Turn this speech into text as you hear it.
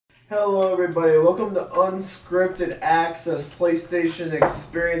Hello everybody, welcome to Unscripted Access PlayStation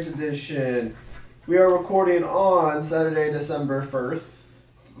Experience Edition. We are recording on Saturday, December 1st.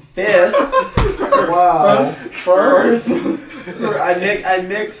 5th? Wow. First? I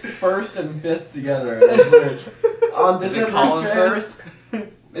mixed 1st and 5th together. On December 5th.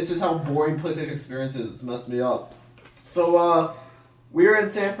 It's just how boring PlayStation Experience is. It's messed me up. So, we were in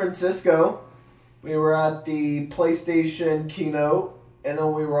San Francisco. We were at the PlayStation keynote. And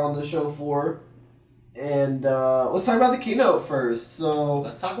then we were on the show floor, and let's talk about the keynote first. So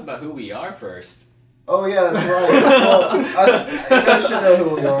let's talk about who we are first. Oh yeah, that's right. Well, you guys should know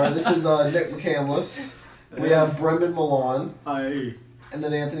who we are. This is Nick McCandless. We have Bremenn Millan. Hi. And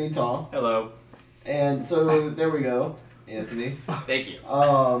then Anthony Taw. Hello. And so there we go, Anthony. Thank you.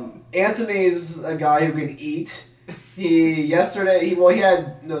 Anthony's a guy who can eat. He had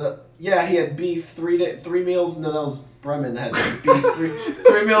beef 3 meals. No, that was Bremenn that had beef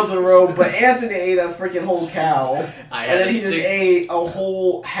three meals in a row, but Anthony ate a freaking whole cow, and then he just ate a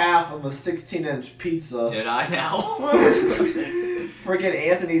whole half of a 16-inch pizza. Did I now? Freaking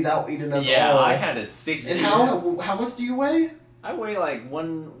Anthony's out eating us all. Yeah, I had a 16. And how much do you weigh? I weigh like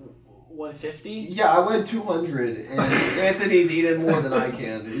 150. Yeah, I weigh 200, and Anthony's eating more than I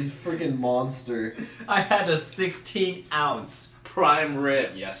can. He's a freaking monster. I had a 16-ounce prime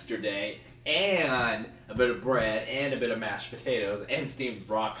rib yesterday, and a bit of bread, and a bit of mashed potatoes, and steamed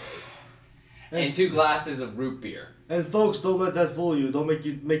broccoli, and 2 glasses of root beer. And folks, don't let that fool you. Don't make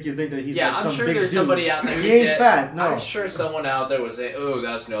you think that he's yeah. Like I'm some sure big there's dude. somebody out there who He ain't said, fat. No. I'm sure someone out there would say, "Oh,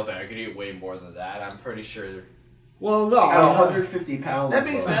 that's nothing. I could eat way more than that." I'm pretty sure. Well, no. At 150 pounds. That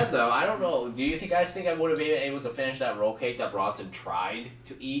being said, though, I don't know. Do you guys think I would have been able to finish that roll cake that Bronson tried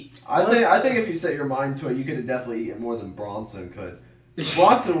to eat? I think if you set your mind to it, you could have definitely eaten more than Bronson could.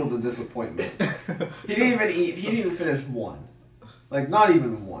 Bronson was a disappointment. He didn't even finish one. Like, not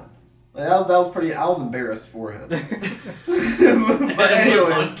even one. Like, that was pretty. I was embarrassed for him. But It was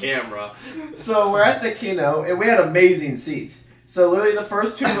on camera. So we're at the keynote, and we had amazing seats. So literally, the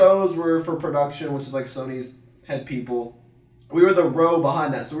first 2 rows were for production, which is like Sony's head people. We were the row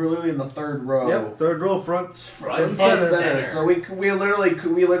behind that, so we were literally in the 3rd row. Yep, 3rd row, front center. So we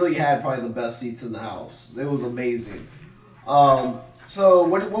literally had probably the best seats in the house. It was amazing. So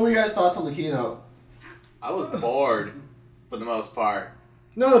what were your guys' thoughts on the keynote? I was bored for the most part.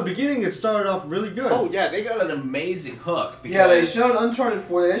 No, the beginning it started off really good. Oh yeah, they got an amazing hook. Yeah, they showed Uncharted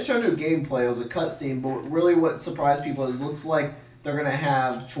 4. They didn't show new gameplay. It was a cutscene, but really what surprised people is it looks like they're gonna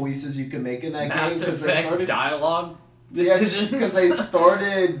have choices you can make in that Mass game. Mass Effect dialogue decisions. Because they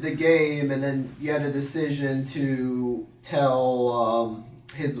started the game and then you had a decision to tell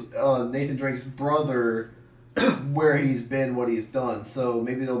his Nathan Drake's brother where he's been, what he's done. So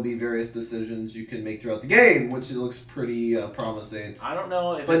maybe there'll be various decisions you can make throughout the game, which it looks pretty promising. I don't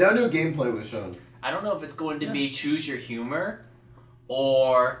know if but no new gameplay was shown. I don't know if it's going to be choose your humor,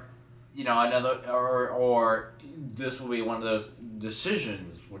 or or this will be one of those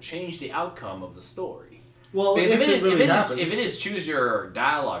decisions will change the outcome of the story. Well, because if it is choose your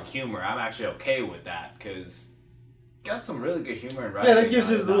dialogue humor, I'm actually okay with that because. Got some really good humor in writing. Yeah, that gives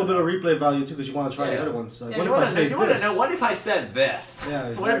it a little bit of replay value too, because you want to try the other ones. Like, what if I said this? Yeah,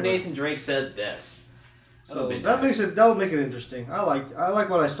 exactly. What if Nathan Drake said this? So that'll make it interesting. I like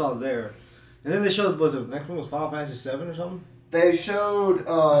what I saw there. And then they showed the next one was Final Fantasy 7 or something. They showed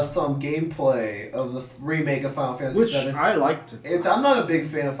some gameplay of the remake of Final Fantasy 7. Which I liked. I'm not a big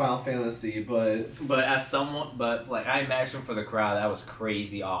fan of Final Fantasy, but I imagine for the crowd that was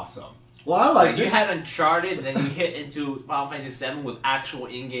crazy awesome. Well, I liked it. You had Uncharted, and then you hit into Final Fantasy 7 with actual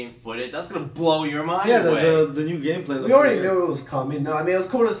in-game footage. That's gonna blow your mind away. Yeah, the new gameplay. We already knew it was coming. No, I mean it was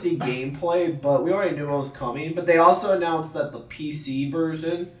cool to see gameplay, but we already knew it was coming. But they also announced that the PC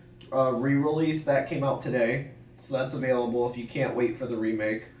version re-release that came out today, so that's available if you can't wait for the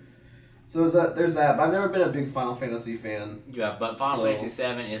remake. So there's that. But I've never been a big Final Fantasy fan. Yeah, but Final Fantasy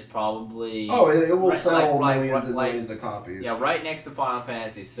 7 is probably it will sell millions and millions of copies. Yeah, right next to Final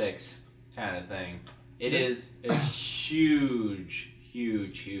Fantasy 6. Kind of thing. It is a huge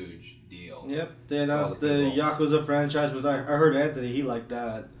deal. Yep, they announced the Yakuza franchise. I heard Anthony, he liked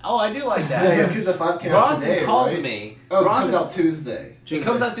that. Oh, I do like that. Yeah, Yakuza 5 came out today, Bronson called me. Oh, it comes out Tuesday. It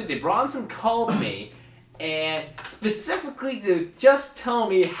comes out Tuesday. Bronson called me, and specifically to just tell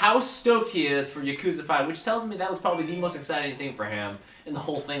me how stoked he is for Yakuza 5, which tells me that was probably the most exciting thing for him. And the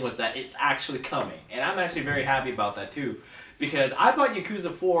whole thing was that it's actually coming. And I'm actually very happy about that, too. Because I bought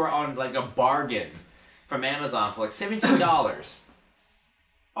Yakuza 4 on, like, a bargain from Amazon for, like, $17.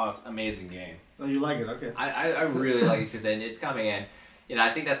 Awesome. Amazing game. Oh, you like it? Okay. I really like it because then it's coming in. I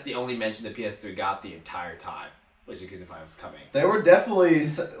think that's the only mention the PS3 got the entire time. was Yakuza 5 was coming. They were definitely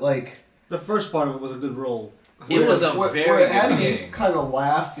like the first part of it was a good roll. It was a very what had good me game. kind of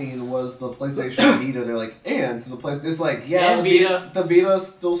laughing was the PlayStation Vita. They're like, and the PlayStation. It's like, yeah, And the Vita. The Vita is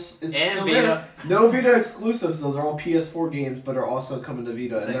still And still Vita. there. No Vita exclusives though. They're all PS4 games, but are also coming to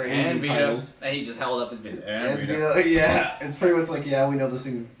Vita, and they're And indie Vita. titles. And he just held up his Vita. And Vita, yeah, it's pretty much like, yeah, we know this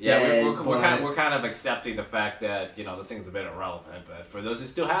thing's dead, we're kind of accepting the fact that this thing's a bit irrelevant, but for those who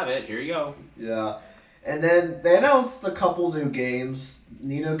still have it, here you go. Yeah, and then they announced a couple new games.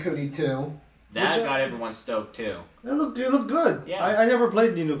 Ni no Kuni 2. That got everyone stoked too. It looked good. Yeah. I never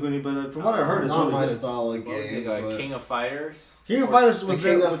played Ni no Kuni, but from what I heard, it's not really my good. style of What was game. it, but- King of Fighters? King of Fighters The was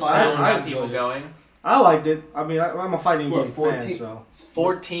King there. of which Fighters I I, got people going. I liked it. I mean, I'm a fighting What, game 14? fan, so.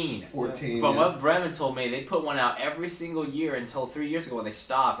 14. 14. From yeah. what Bremen told me, they put one out every single year until 3 years ago when they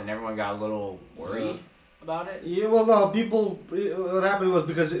stopped, and everyone got a little worried about it. Yeah, well, no, people. What happened was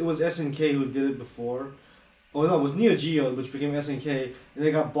because it was SNK who did it before. Oh no, it was Neo Geo, which became SNK, and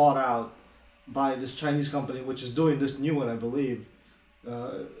they got bought out by this Chinese company, which is doing this new one, I believe. It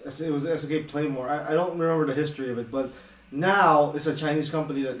was SNK Playmore. I don't remember the history of it, but now it's a Chinese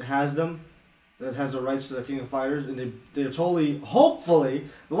company that has them, that has the rights to the King of Fighters, and they're totally, hopefully,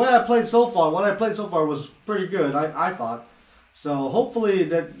 the way I played so far, what I played so far was pretty good, I thought. So hopefully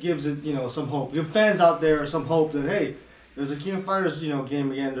that gives it, some hope. Give fans out there some hope that, hey, there's a King of Fighters,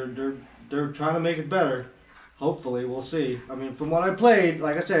 game again. They're trying to make it better. Hopefully, we'll see. I mean, from what I played,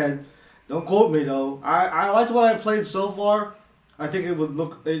 like I said, don't quote me though. I liked what I played so far. I think it would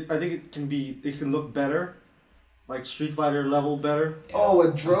look. I think it can look better, like Street Fighter level better. Yeah. Oh,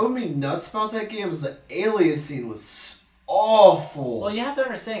 what drove me nuts about that game was the aliasing was awful. Well, you have to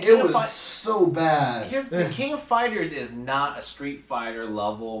understand, it was so bad. Here's the King of Fighters is not a Street Fighter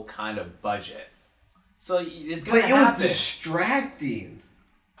level kind of budget, so it's gonna But happen. it was distracting.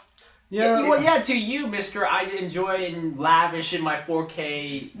 Yeah. Well, yeah, to you, Mister, I enjoy and lavish in my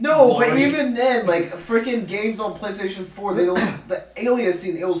 4K. No, but glory. even then, like freaking games on PlayStation 4, they don't. The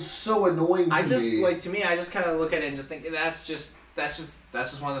aliasing, it was so annoying to I just me. like to me, I just kind of look at it and just think that's just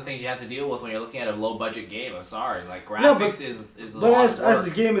one of the things you have to deal with when you're looking at a low budget game. I'm sorry, like graphics is a But lot as of work.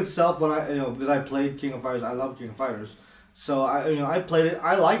 the game itself, when because I played King of Fighters, I love King of Fighters. So I played it.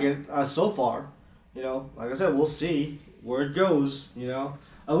 I like it so far. Like I said, we'll see where it goes.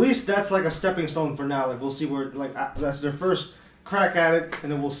 At least that's like a stepping stone for now. Like we'll see where that's their first crack at it,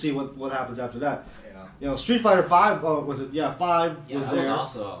 and then we'll see what happens after that. Street Fighter 5. Was it? Yeah, 5 was that there. was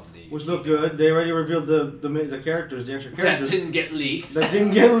also which looked good. They already revealed the characters, the extra that characters. didn't get leaked. That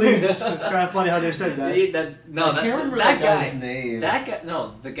didn't get leaked. It's kind of funny how they said that. I can't remember that guy's name. That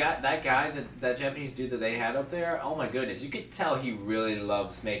guy, that Japanese dude that they had up there. Oh my goodness, you could tell he really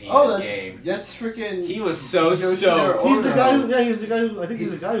loves making this game. That's freaking. He was so Yoshida stoked. He's the Ono. guy who. Yeah, he's the guy who. I think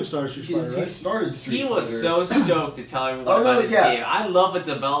he's the guy who started Street Fighter. He Right? started Street He Fighter. was so stoked to tell everyone about his game. I love a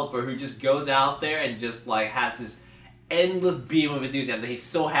developer who just goes out there and just has this endless beam of enthusiasm that he's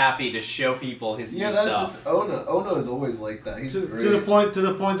so happy to show people his new stuff. That's Ono. Ono is always like that. He's great. To the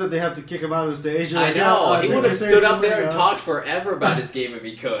point that they have to kick him out of the stage. I know. He would have stood up there and talked forever about his game if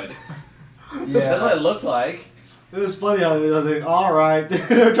he could. Yeah. That's what it looked like. It was funny how they were like, all right, they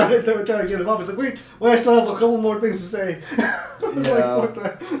were trying to get him up. It's like, wait, I still have a couple more things to say. Yeah. Like,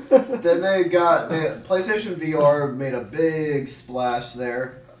 what the? Then PlayStation VR made a big splash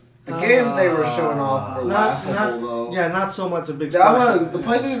there. The games they were showing off were laughable though. Yeah, not so much a big. The splash.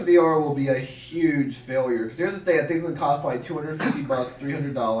 PlayStation VR will be a huge failure because here's the thing: that thing's gonna cost probably $250,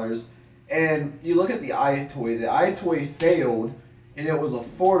 $300, and you look at the iToy. The iToy failed, and it was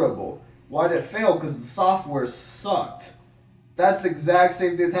affordable. Why did it fail? Because the software sucked. That's the exact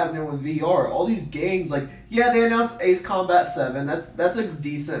same thing that's happening with VR. All these games, they announced Ace Combat 7. That's a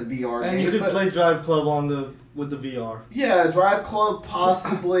decent VR game. And you could play Drive Club with the VR. Yeah, Drive Club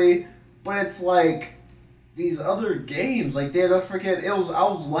possibly, but it's like these other games. Like they had a freaking. I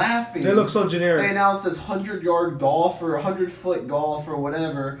was laughing. They look so generic. They announced this 100-yard golf or 100-foot golf or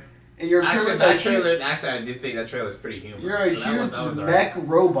whatever, and you're Actually, I did think that trailer was pretty humorous. You're a huge mech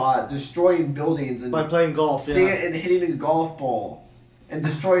robot destroying buildings and by playing golf, and hitting a golf ball and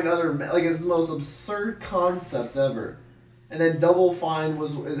destroying other. It's the most absurd concept ever. And then Double Fine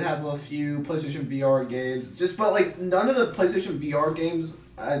has a few PlayStation VR games. But none of the PlayStation VR games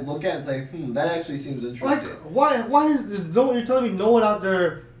I look at and say, that actually seems interesting. Why is this? You're telling me no one out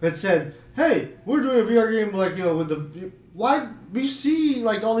there that said, hey, we're doing a VR game with the. Why we see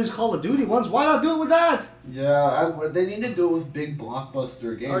all these Call of Duty ones? Why not do it with that? Yeah, they need to do it with big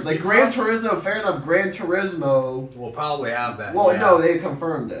blockbuster games like Gran Turismo. Fair enough, Gran Turismo. We'll probably have that. Well, no, they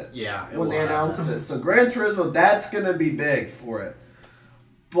confirmed it. Yeah, when they announced it. So Gran Turismo, that's gonna be big for it.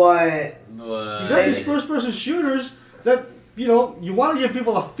 But you got these first-person shooters that, you know, you want to give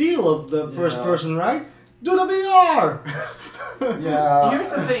people a feel of the first person, right? Do the VR! yeah.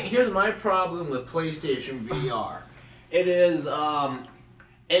 Here's the thing. Here's my problem with PlayStation VR. It is,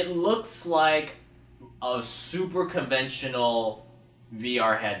 it looks like a super conventional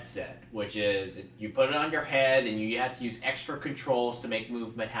VR headset, which is you put it on your head and you have to use extra controls to make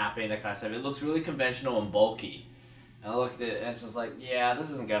movement happen, that kind of stuff. It looks really conventional and bulky. And I looked at it and it's just like, yeah, this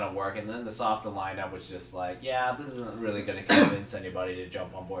isn't going to work. And then the software lineup was just like, yeah, this isn't really going to convince anybody to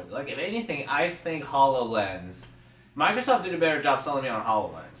jump on board. Like, if anything, I think HoloLens... Microsoft did a better job selling me on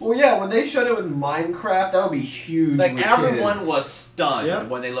HoloLens. Well, yeah, when they showed it with Minecraft, that would be huge. Like, with everyone kids. was stunned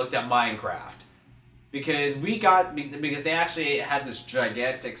when they looked at Minecraft. Because they actually had this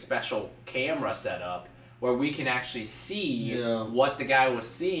gigantic special camera set up where we can actually see what the guy was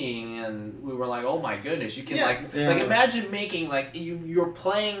seeing, and we were like, oh my goodness, you can like imagine making like you're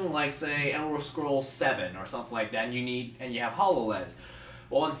playing like say Elder Scrolls 7 or something like that, and you have HoloLens.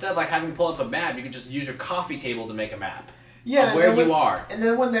 Well, instead of like having to pull up a map, you can just use your coffee table to make a map. Yeah, of where you are. And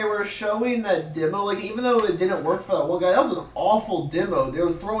then when they were showing that demo, like even though it didn't work for that one guy, that was an awful demo. They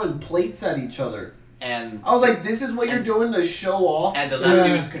were throwing plates at each other. And I was like, this is what you're doing to show off. And the left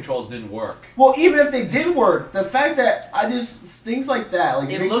dude's controls didn't work. Well, even if they did work, the fact that things like that, like,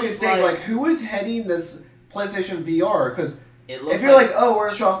 it makes me think, like, who is heading this PlayStation VR? Because if you're like, oh, we're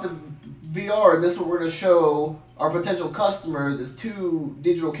going to show off the VR, and this is what we're going to show our potential customers is two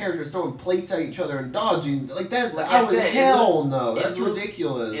digital characters throwing plates at each other and dodging, like that, hell no, that's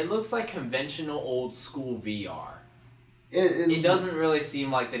ridiculous. It looks like conventional old school VR. It doesn't really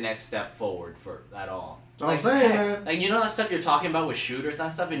seem like the next step forward at all. Like, I'm saying, man. Like, you know that stuff you're talking about with shooters?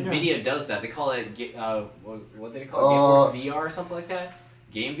 That stuff, NVIDIA does that. They call it, what do they call it? GameWorks VR or something like that?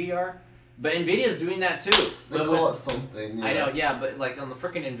 Game VR? But NVIDIA's doing that too. They call it something. Yeah. I know, yeah, but like on the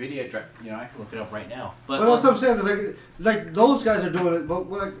freaking NVIDIA drive, I can look it up right now. But that's what I'm saying. Is like those guys are doing it, but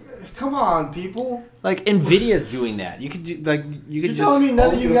like, come on, people. Like NVIDIA's doing that. You could do You're telling me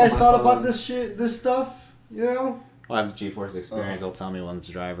none of you guys thought about this stuff, you know? Well, I have the GeForce experience. They'll tell me one's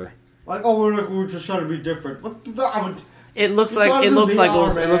the driver. Like, oh, we're just trying to be different. It looks like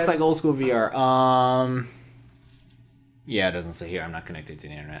old school VR. Yeah, it doesn't say here. I'm not connected to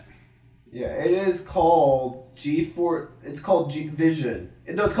the internet. Yeah, it is called G4. It's called Vision.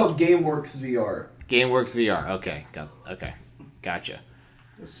 No, it's called GameWorks VR. GameWorks VR. Okay, gotcha.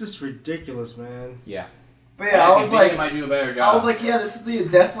 It's just ridiculous, man. Yeah. But yeah, I was like, might do a better job. I was like, yeah, this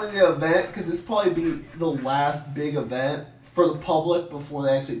is definitely the event because this will probably be the last big event for the public before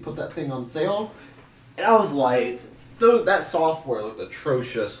they actually put that thing on sale. And I was like, that software looked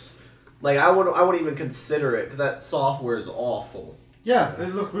atrocious. Like I wouldn't even consider it because that software is awful. Yeah,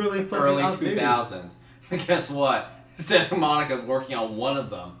 it looked really fucking early 2000s. But guess what? Santa Monica's working on one of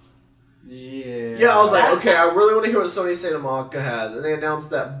them. Yeah. Yeah, I was like, okay, I really want to hear what Sony Santa Monica has, and they announced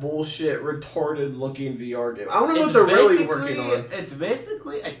that bullshit, retarded-looking VR game. I want to know what they're really working on. It's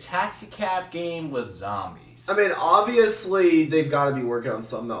basically a taxi cab game with zombies. I mean, obviously they've got to be working on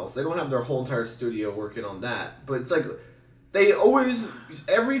something else. They don't have their whole entire studio working on that, but it's like they always,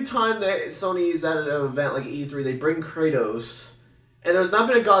 every time that Sony is at an event like E3, they bring Kratos. And there's not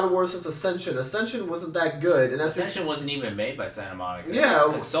been a God of War since Ascension. Ascension wasn't that good, and Ascension wasn't even made by Santa Monica. Yeah, it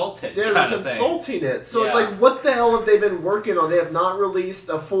was consulted. They're consulting it, so it's like, what the hell have they been working on? They have not released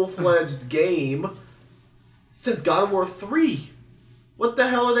a full-fledged game since God of War 3. What the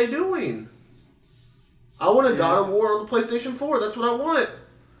hell are they doing? I want a God of War on the PlayStation 4. That's what I want.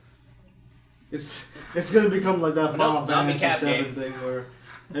 It's gonna become like that Final Fantasy 7 thing where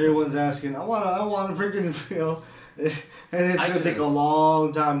everyone's asking, I want a freaking, you know. And it's going to take a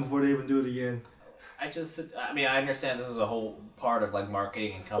long time before they even do it again. I understand this is a whole part of like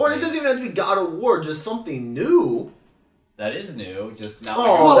marketing and companies. Or it doesn't even have to be God of War, just something new. That is new, just not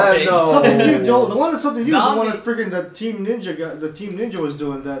something new. The one that's something new is the one that freaking the Team Ninja was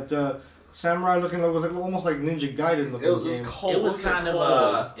doing, that samurai looking like, was like almost like Ninja Gaiden looking game. It was kind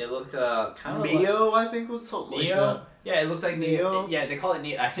of it looked kind of Neo, I think was something Neo? like that. Yeah, it looked like Neo. Yeah, they call it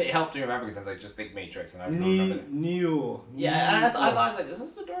Neo. It helped me remember because I was like, just think Matrix, and I remember Neo. Yeah, and I thought, I was like, is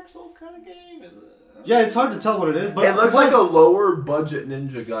this the Dark Souls kind of game? Is it? Yeah, it's hard to tell what it is, but it looks like a lower budget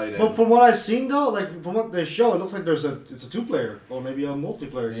Ninja Gaiden. But from what I've seen though, like from what they show, it looks like it's a 2-player or maybe a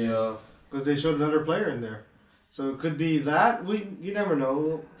multiplayer game. Yeah. Because they showed another player in there. So it could be that. You never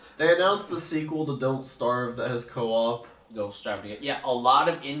know. They announced the sequel to Don't Starve that has co-op. Don't Starve to get. Yeah, a lot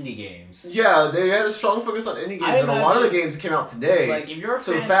of indie games. Yeah, they had a strong focus on indie games, and a lot of the games came out today. Like if you're a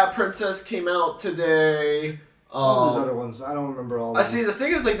fan, Fat Princess came out today. All those other ones, I don't remember all of them. I see, the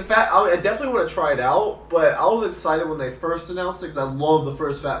thing is, like, the fact, I definitely want to try it out, but I was excited when they first announced it, because I love the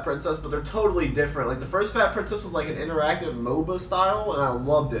first Fat Princess, but they're totally different. Like, the first Fat Princess was like an interactive MOBA style, and I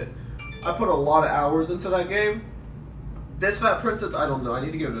loved it. I put a lot of hours into that game. This Fat Princess, I don't know, I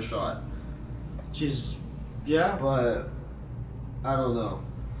need to give it a shot. Yeah. But, I don't know.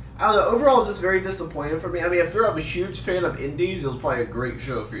 Overall, it's just very disappointing for me. I mean, if you're a huge fan of indies, it was probably a great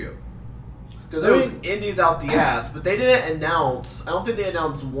show for you. Because there was indies out the ass, but they didn't announce... I don't think they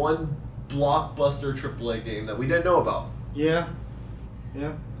announced one blockbuster AAA game that we didn't know about. Yeah.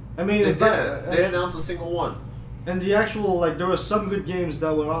 Yeah. I mean... They didn't announce a single one. And the actual, like, there were some good games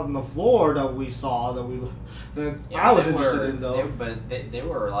that were out on the floor that we saw, that I was interested in, though. They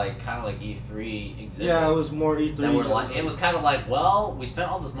were, like, kind of like E3 exhibits. Yeah, it was more E3. That were like, it was kind of like, well, we spent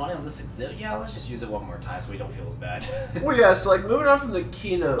all this money on this exhibit. Yeah, let's just use it one more time so we don't feel as bad. Well, yeah, so, like, moving on from the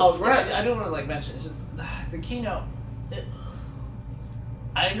keynotes. Oh, right. I do want to, like, mention, it's just, the keynote...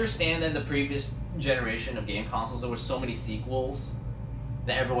 I understand that in the previous generation of game consoles, there were so many sequels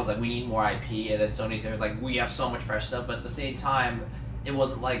that everyone's like, we need more IP, and then Sony says, like, we have so much fresh stuff, but at the same time, it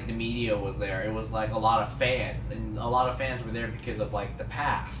wasn't like the media was there. It was, like, a lot of fans, and a lot of fans were there because of, like, the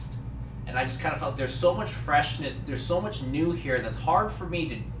past. And I just kind of felt there's so much freshness, there's so much new here that's hard for me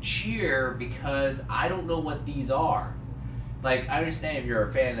to cheer because I don't know what these are. Like, I understand if you're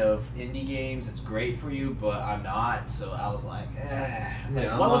a fan of indie games, it's great for you, but I'm not, so I was like, eh. Like,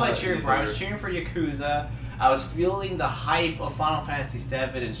 Yeah, what was I cheering for? I was cheering for Yakuza. I was feeling the hype of Final Fantasy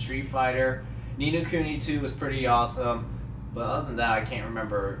VII and Street Fighter. Ni no Kuni 2 was pretty awesome. But other than that, I can't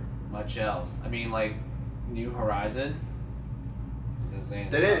remember much else. I mean, like, New Horizon? They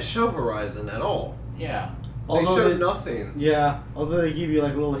didn't show Horizon at all. Yeah. They showed nothing. Yeah, although they give you,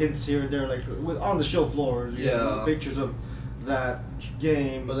 like, little hints here and there, like, on the show floor. You know, pictures of that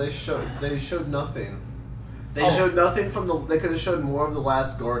game. But they showed nothing. They showed nothing from the... They could have showed more of The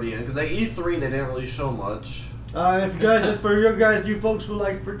Last Guardian. Because at E3, they didn't really show much. If you guys... for you folks who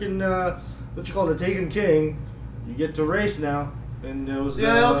like freaking... what you call it? Taken King, you get to race now. And it was...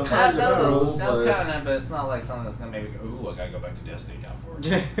 Yeah, that was kind of... That was kind of... But it's not like something that's going to make me go, ooh, I got to go back to Destiny now for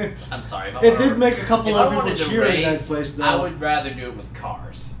it. I'm sorry. It did make a couple of people cheer in that place, though. I would rather do it with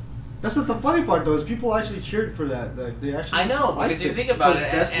cars. That's not the funny part, though, is people actually cheered for that. They actually. I know, because you think about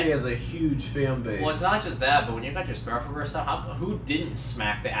it. Destiny has a huge fan base. Well, it's not just that, but when you got your Starfighter stuff, who didn't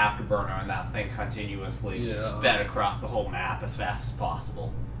smack the afterburner on that thing continuously, just sped across the whole map as fast as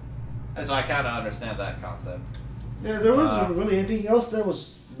possible? And so I kind of understand that concept. Yeah, there wasn't really anything else that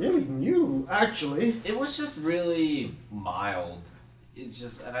was really new, actually. It was just really mild. It's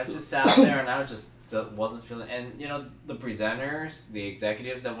just, and I just sat there and I just wasn't feeling, and you know, the presenters, the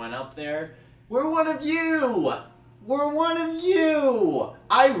executives that went up there, we're one of you! We're one of you!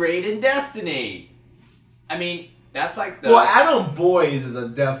 I raid in Destiny! I mean, that's like the... Well, Adam Boyes is a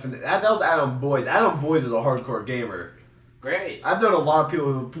definite... That was Adam Boyes. Adam Boyes is a hardcore gamer. Great. I've known a lot of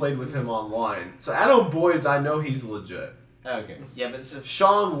people who've played with him online. So Adam Boyes, I know he's legit. Okay. Yeah, but it's just...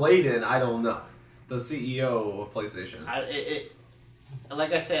 Sean Layden, I don't know. The CEO of PlayStation.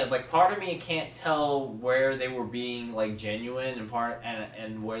 Like I said, like, part of me can't tell where they were being, like, genuine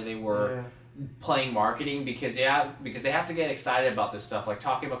and where they were playing marketing because they have to get excited about this stuff. Like,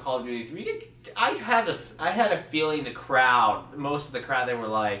 talking about Call of Duty 3, I had a feeling most of the crowd, they were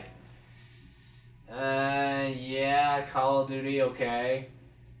like, yeah, Call of Duty, okay.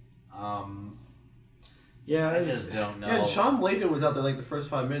 Yeah, I just don't know. Yeah, and Sean Layden was out there like the first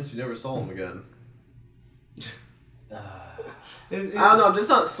 5 minutes. You never saw him again. I don't know, I'm just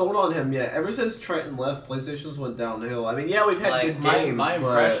not sold on him yet. Ever since Trenton left, PlayStation's went downhill. I mean, yeah, we've had good games. My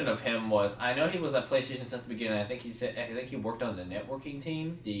impression of him was, I know he was at PlayStation since the beginning. I think he worked on the networking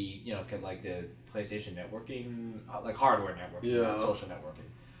team, the PlayStation networking, like hardware networking, not social networking.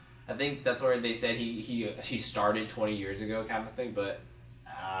 I think that's where they said he started 20 years ago, kind of thing. But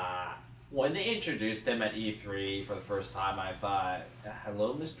when they introduced him at E3 for the first time, I thought,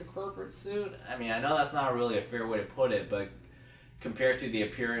 "Hello, Mr. Corporate Suit." I mean, I know that's not really a fair way to put it, but compared to the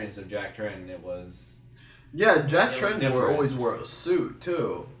appearance of Jack Tretton, it was... Yeah, Jack Tretton always wore a suit,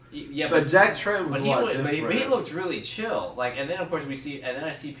 too. Yeah, but Jack Tretton was a lot different. But he looked really chill. Like, and then, of course,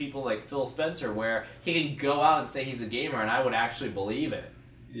 I see people like Phil Spencer where he can go out and say he's a gamer, and I would actually believe it.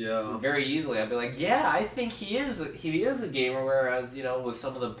 Yeah. Very easily. I'd be like, yeah, I think he is a gamer, whereas, you know, with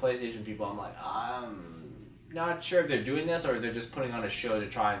some of the PlayStation people, I'm like, I'm not sure if they're doing this or if they're just putting on a show to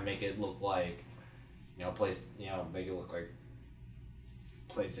try and make it look like, make it look like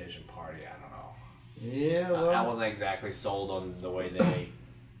PlayStation Party. I don't know. Yeah, well, I wasn't exactly sold on the way they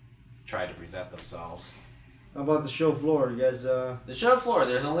tried to present themselves. How about the show floor, you guys? The show floor.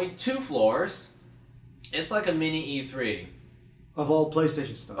 There's only 2 floors. It's like a mini E3. Of all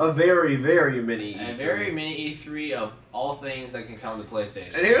PlayStation stuff. A very, very mini E3. A very mini E3 of all things that can come to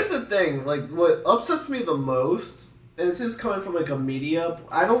PlayStation. And here's the thing, like, what upsets me the most, and it's just coming from, like, a media,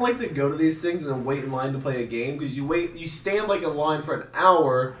 I don't like to go to these things and then wait in line to play a game, because you stand, like, in line for an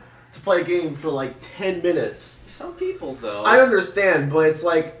hour to play a game for, like, 10 minutes. Some people, though. I understand, but it's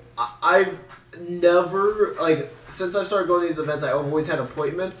like, I've never, like, since I started going to these events, I've always had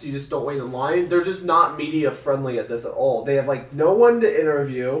appointments. You just don't wait in line. They're just not media friendly at this at all. They have, like, no one to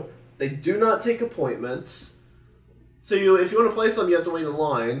interview. They do not take appointments. So if you want to play something, you have to wait in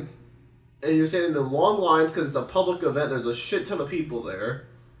line. And you're standing in long lines because it's a public event. There's a shit ton of people there.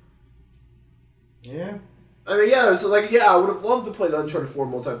 Yeah. I mean, yeah, so, like, yeah, I would have loved to play the Uncharted 4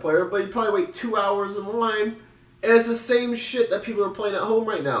 multiplayer, but you'd probably wait 2 hours in line. And it's the same shit that people are playing at home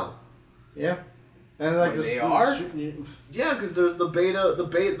right now. Yeah. And like They are? Yeah, because there's the beta. The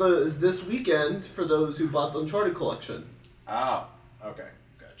beta is this weekend for those who bought the Uncharted collection. Oh, okay.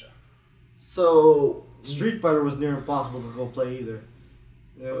 Gotcha. So Street Fighter was near impossible to go play either.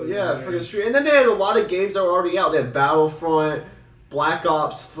 yeah, freaking Street. And then they had a lot of games that were already out. They had Battlefront, Black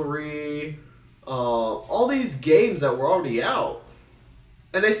Ops 3, all these games that were already out,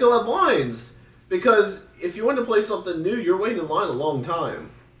 and they still had lines because if you want to play something new, you're waiting in line a long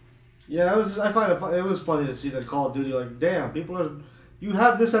time. Yeah, I find it was funny to see that Call of Duty, like, damn, you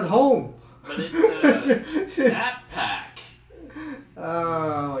have this at home. But it's a map pack.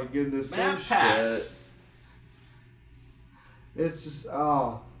 Oh my goodness. Map packs. It's just,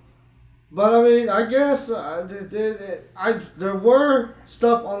 But I mean, I guess there were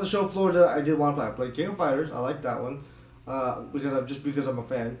stuff on the show floor that I did want to play. I played King of Fighters. I like that one because I'm a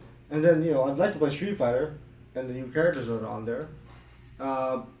fan. And then I'd like to play Street Fighter, and the new characters are on there.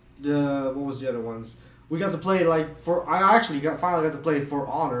 What was the other ones? We got to play I actually finally got to play For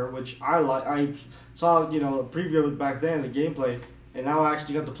Honor, which I like. I saw a preview of it back then, the gameplay, and now I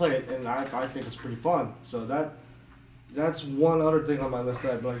actually got to play it, and I think it's pretty fun. So that's one other thing on my list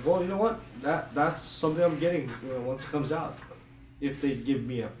that I'd be like, well, you know what? That's something I'm getting once it comes out. If they give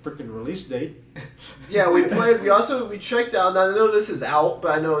me a freaking release date. Yeah, we played. We checked out. Now I know this is out,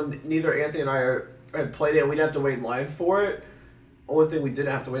 but I know neither Anthony and I had played it. We'd have to wait in line for it. Only thing we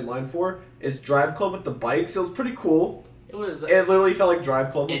didn't have to wait in line for is Drive Club with the bikes. It was pretty cool. It literally felt like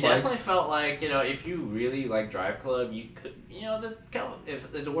Drive Club with bikes. It definitely felt like, if you really like Drive Club, you could,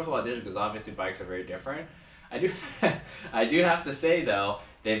 if it's a worthwhile addition because obviously bikes are very different. I do have to say though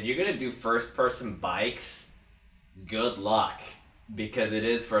that if you're gonna do first person bikes, good luck because it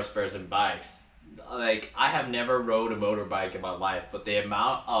is first person bikes. Like, I have never rode a motorbike in my life, but the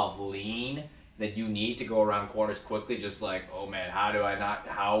amount of lean that you need to go around corners quickly, just like, oh man, how do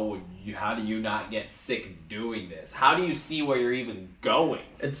you not get sick doing this? How do you see where you're even going?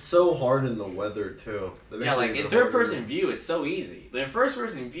 It's so hard in the weather too. Yeah, like in third person view, it's so easy. But in first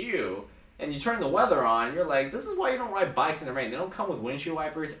person view, and you turn the weather on, you're like, this is why you don't ride bikes in the rain. They don't come with windshield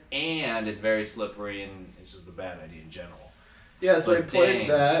wipers, and it's very slippery, and it's just a bad idea in general. Yeah, so we played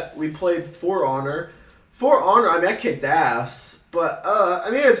that. We played For Honor. For Honor, I mean, I kicked ass. But,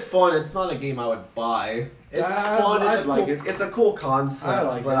 I mean, it's fun. It's not a game I would buy. It's fun. It's a cool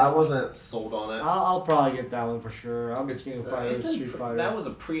concept, but I wasn't sold on it. I'll probably get that one for sure. I'll get King of Fighters, Street Fighter. That was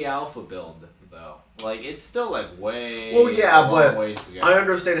a pre-alpha build, though. Like, it's still, like, way ways to go. I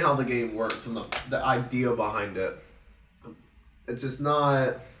understand how the game works and the idea behind it. It's just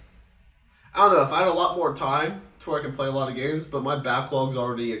not... I don't know. If I had a lot more time to where I can play a lot of games, but my backlog's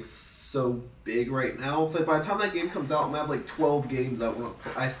already so big right now. It's like by the time that game comes out, I'm gonna have like 12 games that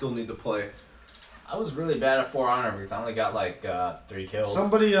I still need to play. I was really bad at For Honor because I only got like 3 kills.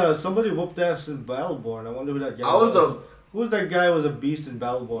 Somebody whooped ass in Battleborn. I wonder who that guy was. Who was that guy who was a beast in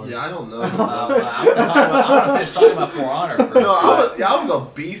Battleborn? Yeah, I don't know. I want to finish talking about For Honor first. No, I was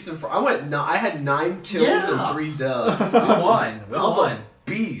a beast in I had 9 kills and 3 deaths. We won. We won.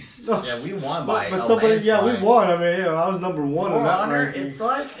 Beast. Yeah, we won by but somebody, landslide. we won. I mean, I was number 1 in that Honor, ranking. it's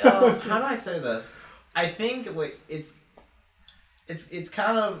like, how do I say this? I think like it's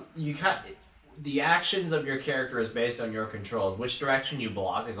kind of the actions of your character is based on your controls. Which direction you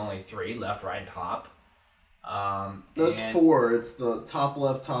block is only 3: left, right, and top. That's 4. It's the top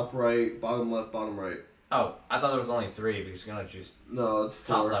left, top right, bottom left, bottom right. Oh, I thought there was only 3 because you're gonna choose. No, it's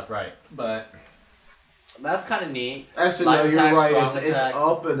 4. Top, left, right, but. That's kind of neat. Actually, no, you're right. It's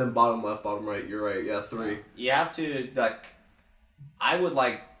up and then bottom left, bottom right. You're right. Yeah, 3. You have to, I would,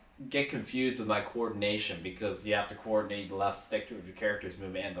 get confused with my coordination because you have to coordinate the left stick of your character's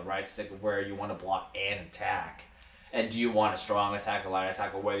movement and the right stick of where you want to block and attack. And do you want a strong attack, a light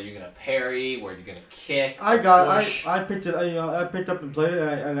attack, or whether you're gonna parry, whether you're gonna kick? I picked it. I picked up and played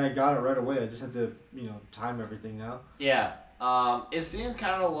it, and I got it right away. I just had to time everything now. Yeah. It seems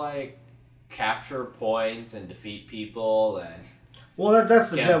kind of like capture points and defeat people and. Well, that's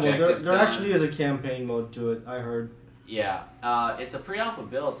the demo. There actually is a campaign mode to it. I heard. Yeah. It's a pre-alpha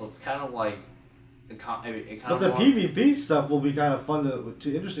build, so it's kind of like. But the PvP stuff will be kind of fun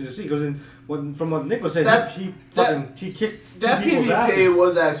to interesting to see because from what Nick was saying, he kicked that people's PvP asses.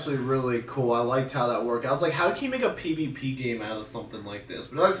 was actually really cool. I liked how that worked. I was like, how can you make a PvP game out of something like this?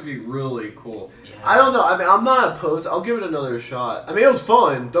 But that's gonna be really cool. Yeah. I don't know. I mean, I'm not opposed. I'll give it another shot. I mean, it was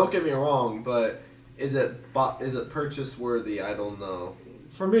fun. Don't get me wrong, but is it purchase worthy? I don't know.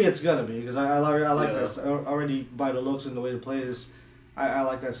 For me, it's gonna be because I like this already by the looks and the way to play this. I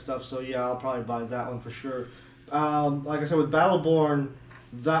like that stuff, so yeah, I'll probably buy that one for sure. Like I said, with Battleborn,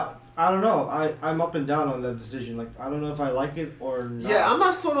 I don't know. I'm up and down on that decision. Like, I don't know if I like it or not. Yeah, I'm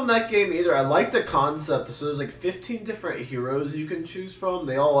not sold on that game either. I like the concept. So there's like 15 different heroes you can choose from.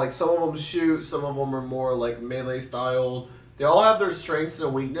 They all, like, some of them shoot, some of them are more like melee styled. They all have their strengths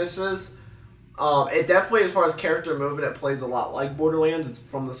and weaknesses. It definitely, as far as character movement, it plays a lot like Borderlands. It's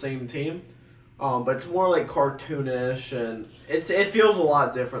from the same team. But it's more like cartoonish, and it feels a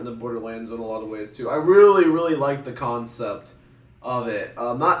lot different than Borderlands in a lot of ways too. I really, really like the concept of it.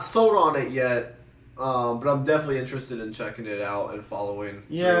 I'm not sold on it yet, but I'm definitely interested in checking it out and following.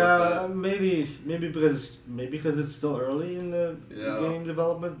 Yeah, maybe because it's still early in the game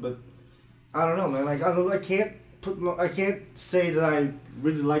development, but I don't know, man. Like I can't say that I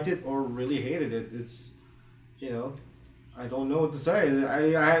really liked it or really hated it. It's I don't know what to say.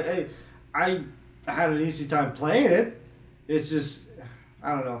 I had an easy time playing it. It's just,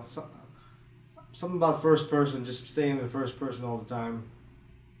 I don't know. Something about first person, just staying in first person all the time.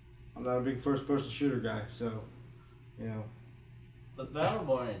 I'm not a big first person shooter guy, so, With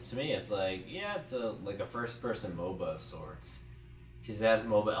Battleborn, to me, it's like, it's like a first person MOBA of sorts. Because it has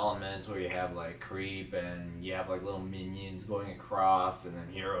MOBA elements where you have like creep and you have like little minions going across, and then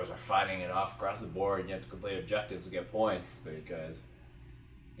heroes are fighting it off across the board, and you have to complete objectives to get points because.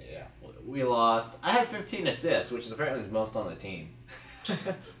 Yeah, we lost. I had 15 assists, which is apparently the most on the team.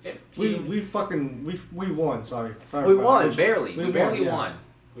 15. We won. Sorry. We won barely. We barely won.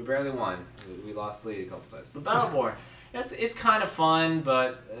 We barely won. We lost the lead a couple times. But Battleborn, it's kind of fun,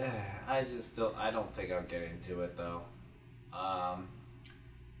 but I don't think I'll get into it though. I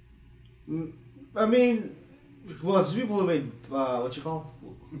mean, it's people who made what you call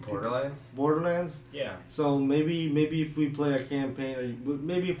Borderlands. Yeah. So maybe if we play a campaign, or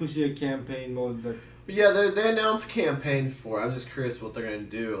maybe if we see a campaign mode that. Yeah, they announced campaign for it. I'm just curious what they're gonna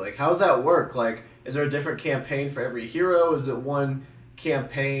do. Like, how does that work? Like, is there a different campaign for every hero? Is it one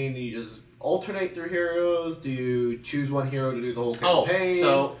campaign? You just alternate through heroes? Do you choose one hero to do the whole campaign?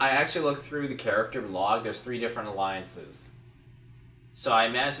 So I actually looked through the character log. There's 3 different alliances. So I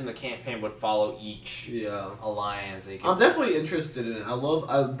imagine the campaign would follow each alliance. I'm definitely interested in it.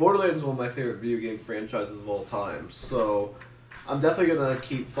 Borderlands is one of my favorite video game franchises of all time. So I'm definitely going to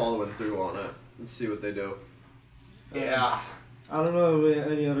keep following through on it and see what they do. Yeah. I don't know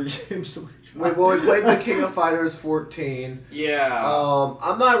any other games. We played the King of Fighters 14. Yeah.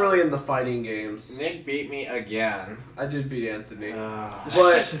 I'm not really in the fighting games. Nick beat me again. I did beat Anthony.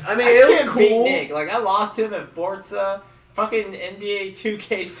 But, I mean, it was cool. Beat Nick. Like, I lost him at Forza. Fucking NBA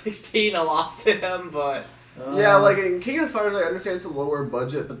 2K16, I lost to him, but... yeah, like in King of Fighters, I understand it's a lower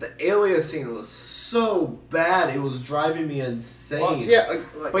budget, but the aliasing was so bad, it was driving me insane. Well,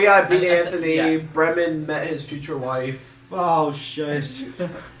 but I beat Anthony. Bremenn met his future wife. Oh, shit.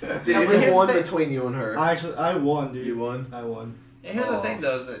 Who won between you and her? I won, dude. You won? I won. And here's the thing,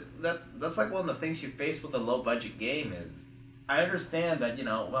 though, is that's like one of the things you face with a low-budget game is... I understand that,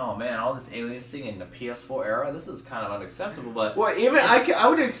 well, man, all this aliasing in the PS4 era, this is kind of unacceptable, but... Well, even I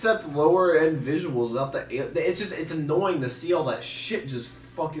would accept lower-end visuals without it's annoying to see all that shit just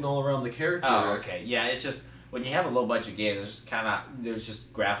fucking all around the character. Oh, okay. Yeah, it's just, when you have a low-budget game, there's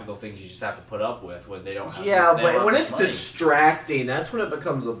just graphical things you just have to put up with when they don't have... Yeah, but when it's distracting, that's when it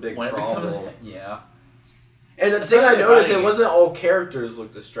becomes a big problem. Yeah. And the thing I noticed, it wasn't all characters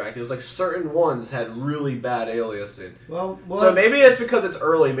looked distracting. It was like certain ones had really bad aliasing. Well, so maybe it's because it's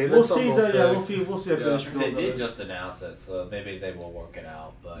early. Maybe we'll see. We'll see. They did just announce it, so maybe they will work it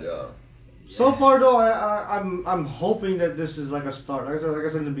out. But so far, though, I'm hoping that this is like a start. Like I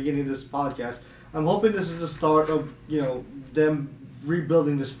said in the beginning of this podcast, I'm hoping this is the start of them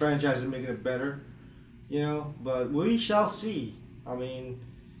rebuilding this franchise and making it better. But we shall see. I mean.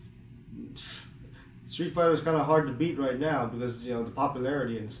 Street Fighter is kind of hard to beat right now because the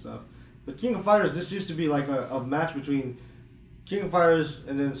popularity and stuff. But King of Fighters, this used to be like a match between King of Fighters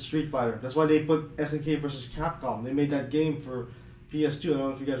and then Street Fighter. That's why they put SNK versus Capcom. They made that game for PS2. I don't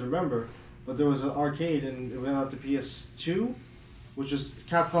know if you guys remember, but there was an arcade and it went out to PS2, which was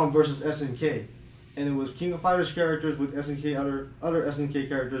Capcom versus SNK, and it was King of Fighters characters with SNK other SNK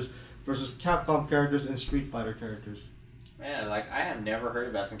characters versus Capcom characters and Street Fighter characters. Man, like I have never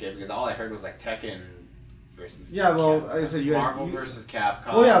heard of SNK because all I heard was like Tekken versus. Yeah, well, like I said, you guys. Marvel versus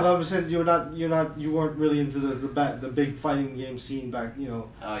Capcom. Well, yeah, but I said you weren't really into the big fighting game scene back, Oh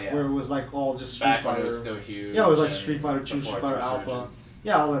yeah. where it was like all just Street Back Fighter. when it was still huge. Yeah, it was like Street Fighter 2, before Street Fighter its Alpha. resurgence.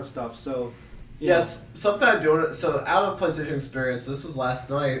 Yeah, all that stuff. So. Yes, something I'm doing. So out of PlayStation experience, this was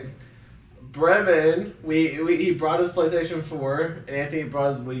last night. Bremen, he brought his PlayStation 4, and Anthony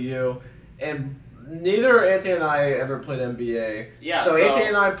brought his Wii U, and neither Anthony and I ever played NBA. Yeah, so Anthony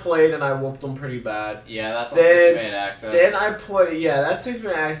and I played, and I whooped them pretty bad. Yeah, that's on Then- 60-man access. Then I played, that's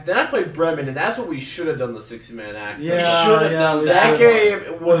 60-man access. Then I played Bremen, and that's what we should have done, the 60-man access. Yeah, should have done That that.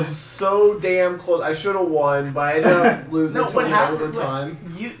 game was so damn close. I should have won, but I ended up losing to what happened? overtime.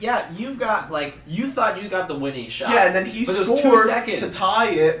 You got you thought you got the winning shot. Yeah, and then he But it was 2 scored seconds. to tie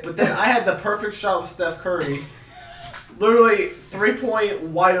it, but then I had the perfect shot with Steph Curry. Literally 3-point,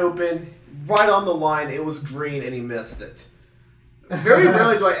 wide open, right on the line. It was green, and he missed it. Very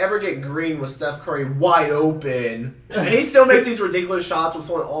rarely do I ever get green with Steph Curry wide open. And he still makes these ridiculous shots with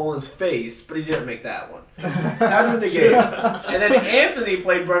someone all in his face, but he didn't make that one. Not in the game. And then Anthony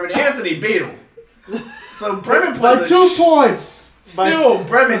played Bremen. Anthony beat him. So Bremen By plays 2 points. Still,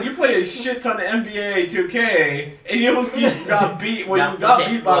 Bremen, you play a shit ton of NBA 2K, and you almost got beat. Well, you got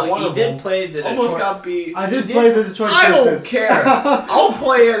beat by one of them. He did play the Almost Detroit. got beat. I did play the Detroit I don't Pistons. care. I'll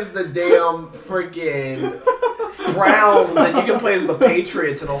play as the damn freaking Browns, and you can play as the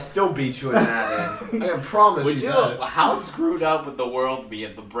Patriots, and I'll still beat you in Madden. I can promise Would you you? that. How screwed up would the world be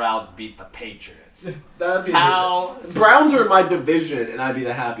if the Browns beat the Patriots? That'd be How? the Browns are in my division, and I'd be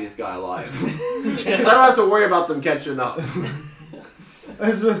the happiest guy alive. 'Cause I don't have to worry about them catching up.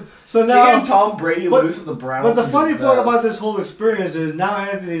 So now, Seeing Tom Brady lose to the Browns. but the is funny part best. about this whole experience is now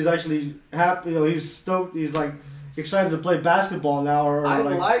Anthony's actually happy. He's stoked. He's like excited to play basketball now, or I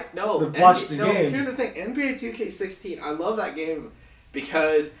like no. to watch the game. Here's the thing: NBA 2K16. I love that game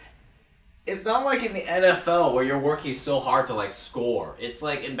because It's not like in the NFL where you're working so hard to like score. It's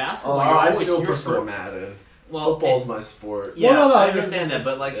like in basketball, Oh, you're I always still you're prefer Madden. well, Football's my sport. Yeah, Well, no, I understand that,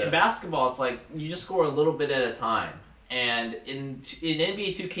 but like Yeah. in basketball, it's like you just score a little bit at a time. And in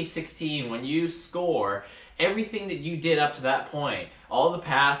NBA 2K16, when you score, everything that you did up to that point, all the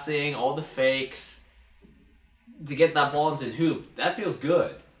passing, all the fakes, to get that ball into the hoop, that feels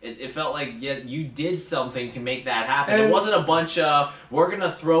good. It felt like you did something to make that happen. And it wasn't a bunch of, we're going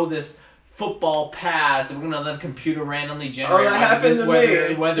to throw this football pass and we're going to let the computer randomly generate that happened to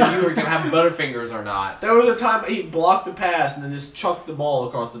me. whether you were going to have butterfingers or not. There was a time he blocked the pass and then just chucked the ball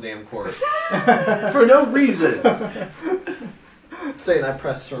across the damn court. For no reason. Saying I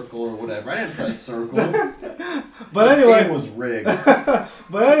pressed circle or whatever. I didn't press circle. But The anyway, game was rigged.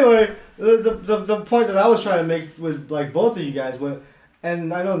 But anyway, the point that I was trying to make with like both of you guys,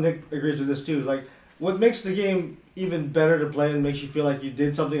 and I know Nick agrees with this too, is like what makes the game even better to play and makes you feel like you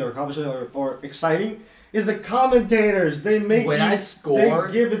did something or accomplished something or exciting is the commentators. They make When you, I scored-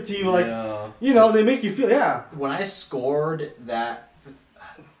 they give it to you like Yeah. they make you feel when I scored that,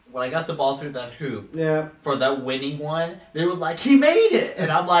 when I got the ball through that hoop yeah. for that winning one, they were like, "He made it," and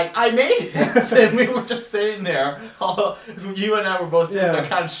I'm like, "I made it," and we were just sitting there. You and I were both sitting there,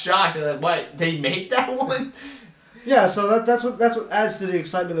 kind of shocked. Like, "What? They made that one?" Yeah, so that's what adds to the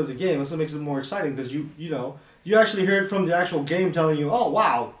excitement of the game. That's what makes it more exciting because you actually hear it from the actual game telling you, oh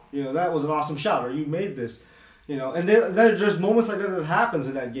wow, that was an awesome shot or you made this, and then there's moments like that happens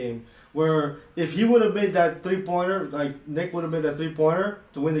in that game where if he would have made that 3-pointer, like Nick would have made that 3-pointer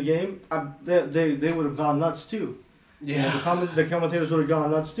to win the game, they would have gone nuts too. Yeah. The commentators would have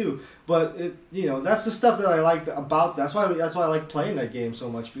gone nuts too. But that's the stuff that I like about. That's why I like playing that game so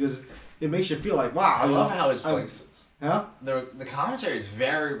much because it makes you feel like wow. I love how it's like. Yeah. The commentary is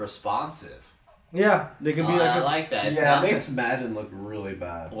very responsive. Yeah, they can be I like. like that. It's Yeah, not- it makes Madden look really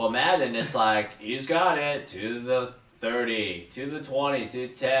bad. Well, Madden, it's like, he's got it to the 30, to the 20, to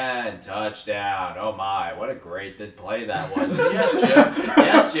 10, touchdown. Oh my, what a great play that was. Yes, Jim.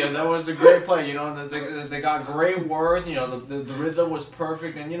 Yes, Jim, that was a great play. They got great worth. The rhythm was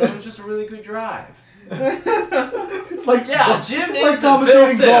perfect, and it was just a really good drive. It's like Jim it's like named the Phil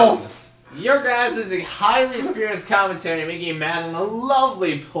commentating golf. Sims. Your guys is a highly experienced commentator making Madden a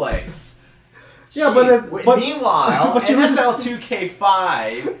lovely place. Yeah, Meanwhile, but you listen- NFL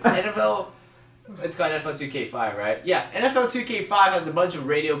 2K5, NFL It's called NFL 2K5, right? Yeah, NFL 2K5 has a bunch of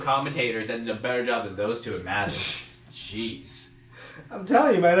radio commentators that did a better job than those two at Madden. Jeez. I'm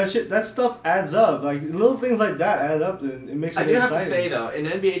telling you, man, that stuff adds up. Like little things like that add up, and it makes it I do exciting. have to say though, in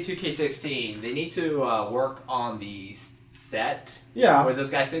NBA 2K16, they need to work on the set. Yeah. Where those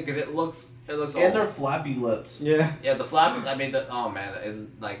guys sit, because it looks And old. their flappy lips. Yeah. Yeah, the flap. I mean, oh man, that is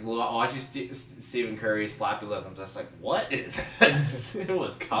like watching Stephen Curry's flappy lips. I'm just like, what is this? It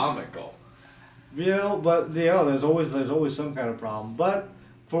was comical. But there's always some kind of problem. But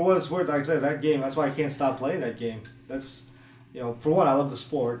for what it's worth, like I said, that game. That's why I can't stop playing that game. That's, for one, I love the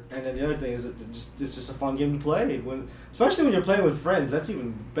sport, and then the other thing is that it's just a fun game to play. Especially when you're playing with friends, that's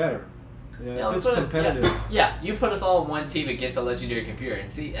even better. Yeah, it's competitive. Yeah, you put us all on one team against a legendary computer,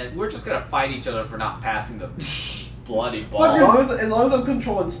 and we're just gonna fight each other for not passing the bloody ball. As long as I'm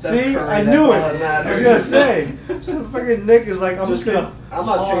controlling Steph Curry, I that's knew all it. that matters. I was gonna say, so fucking Nick is like, I'm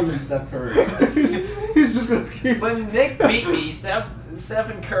not changing Steph Curry. he's just gonna keep. When Nick beat me,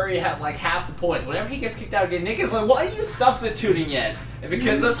 Stephen Curry had like half the points. Whenever he gets kicked out again, Nick is like, "Why are you substituting yet?" And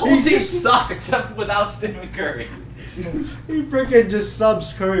because this whole team sucks except without Stephen Curry. He freaking just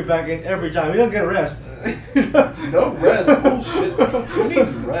subs Curry back in every time. He don't get rest. No rest. Bullshit. Who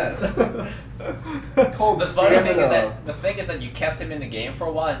needs rest? It's called The funny stamina. thing is that you kept him in the game for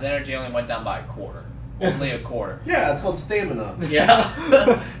a while. His energy only went down by a quarter. Only a quarter. Yeah, it's called stamina.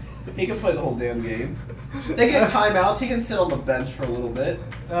 Yeah. He can play the whole damn game. They get timeouts. He can sit on the bench for a little bit,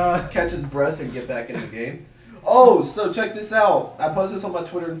 catch his breath, and get back in the game. Oh, so check this out. I posted this on my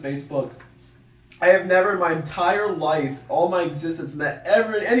Twitter and Facebook. I have never in my entire life, all my existence, met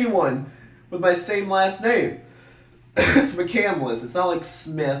anyone with my same last name. It's McCandless. It's not like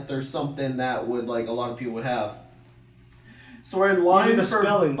Smith or something that would a lot of people would have. So we're in line the for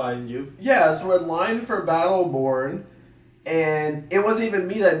spelling behind you. Yeah, so we're in line for Battleborn, and it wasn't even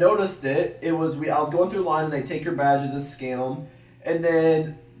me that noticed it. I was going through line, and they take your badges and scan them, and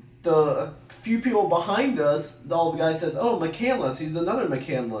then a few people behind us, the guy says, "Oh, McCandless, he's another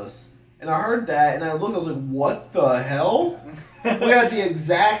McCandless." And I heard that, and I looked, I was like, what the hell? We had the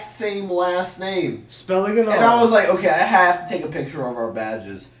exact same last name. Spelling and all. And I was like, okay, I have to take a picture of our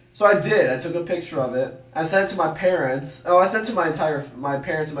badges. So I did. I took a picture of it. I sent it to my parents. Oh, I sent it to my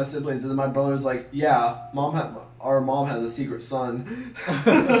parents and my siblings, and then my brother was like, yeah, our mom has a secret son.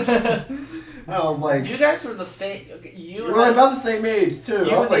 And I was like, you guys were the same. We're about the same age, too.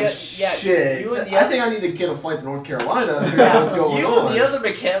 I was like, shit. I think I need to get a flight to North Carolina to figure out what's going on. You and the other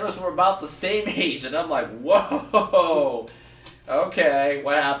McCandless were about the same age, and I'm like, whoa. Okay,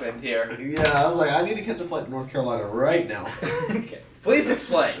 what happened here? Yeah, I was like, I need to catch a flight to North Carolina right now. Okay. Please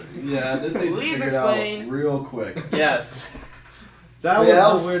explain. Yeah, this needs to be figured out real quick. Yes. That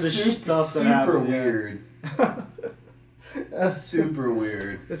was the weirdest stuff that happened. Super weird. Super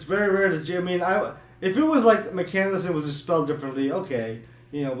weird. It's very rare to. If it was like McCandless, it was just spelled differently. Okay,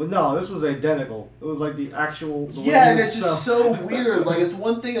 but no, this was identical. It was like the actual. And it's just so weird. Like it's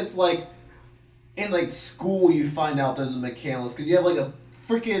one thing. It's like in school, you find out there's a McCandless because you have a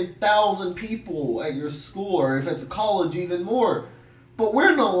freaking 1,000 people at your school, or if it's a college, even more. But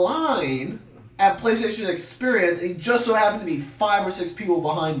we're in a line at PlayStation Experience, and it just so happened to be 5 or 6 people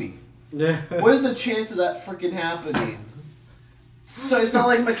behind me. Yeah. What is the chance of that freaking happening? So it's not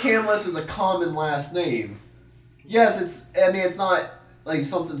like McCandless is a common last name. Yes, it's not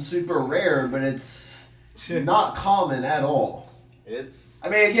something super rare, but it's not common at all. It's.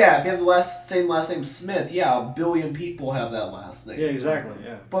 if you have the same last name Smith, a billion people have that last name. Yeah, exactly.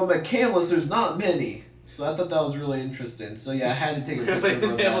 Yeah. But McCandless, there's not many. So I thought that was really interesting. So I had to take a picture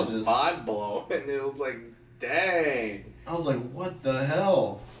of It was mind-blowing. It was like, dang. I was like, what the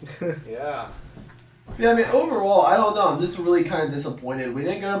hell? Yeah. Yeah, overall, I don't know. I'm just really kind of disappointed. We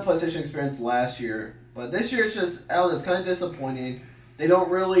didn't go to PlayStation Experience last year. But this year, it's just, it's kind of disappointing. They don't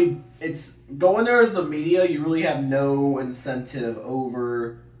really... Going there as the media, you really have no incentive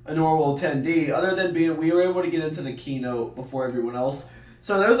over a normal attendee, other than we were able to get into the keynote before everyone else.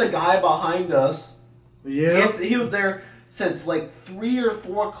 So there was a guy behind us. Yeah. He was there since 3 or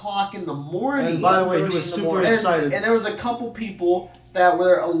 4 o'clock in the morning. And by the way, he was super excited. And there was a couple people that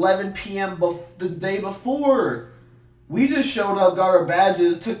were 11 p.m. The day before. We just showed up, got our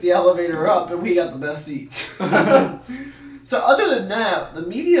badges, took the elevator up, and we got the best seats. So other than that, the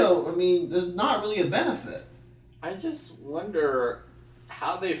media, there's not really a benefit. I just wonder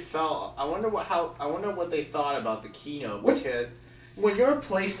how they felt. I wonder what they thought about the keynote, because when you're a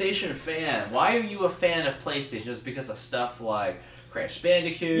PlayStation fan, why are you a fan of PlayStation? Just because of stuff like Crash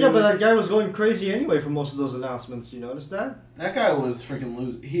Bandicoot? Yeah, but that guy was going crazy anyway for most of those announcements. You noticed that? That guy was freaking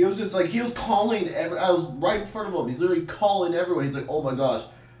losing. He was just he was calling I was right in front of him. He's literally calling everyone. He's like, oh my gosh,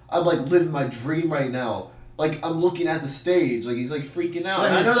 I'm like living my dream right now. Like I'm looking at the stage, like he's like freaking out.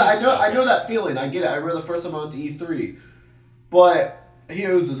 And Yeah, I know that feeling. I get it. I remember the first time I went to E3, but he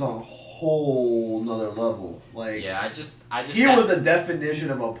was on a whole nother level. Like Yeah, I just he was a definition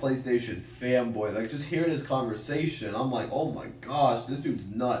of a PlayStation fanboy. Like just hearing his conversation, I'm like, oh my gosh, this dude's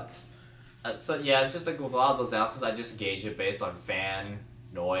nuts. So yeah, it's just like with a lot of those announcements, I just gauge it based on fan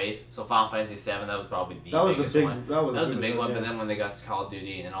noise. So Final Fantasy VII, that was probably the biggest one. That was the big one. Yeah. But then when they got to Call of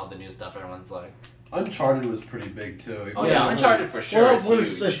Duty and then all the new stuff, everyone's like, Uncharted was pretty big too. oh yeah, Uncharted for sure is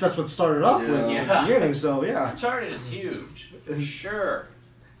huge. That's what started off with Yeah. in the beginning, so yeah. Uncharted is huge for sure.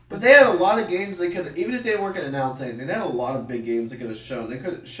 But they had a lot of games they could, even if they weren't going to announce anything, they had a lot of big games they could have shown. They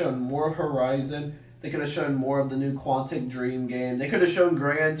could have shown more of Horizon. They could have shown more of the new Quantic Dream game. They could have shown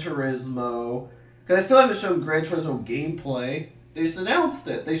Gran Turismo. Because I still haven't shown Gran Turismo gameplay. They just announced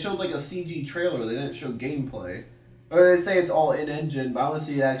it. They showed like a CG trailer. They didn't show gameplay. Or they say it's all in-engine, but I want to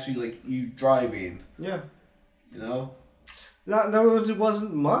see actually like you driving. Yeah. You know? No, it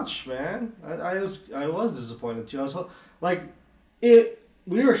wasn't much, man. I was disappointed too. I was like,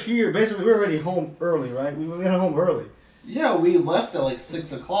 we were here, basically we were already home early, right? We went home early. Yeah, we left at like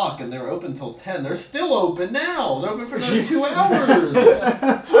 6 o'clock and they were open till 10. They're still open now. They're open for another 2 hours. I would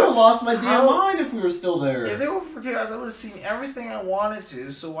have lost my damn mind if we were still there. If they were for 2 hours, I would have seen everything I wanted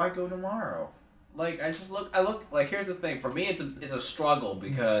to. So why go tomorrow? Like I look like here's the thing. For me, it's a struggle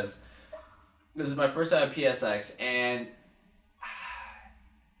because this is my first time at PSX and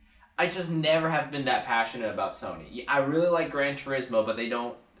I just never have been that passionate about Sony. I really like Gran Turismo, but they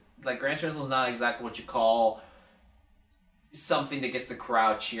don't like Gran Turismo is not exactly what you call something that gets the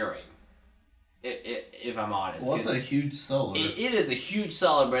crowd cheering. If I'm honest, well, it's a huge seller. It is a huge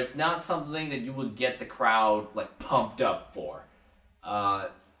seller, but it's not something that you would get the crowd like pumped up for,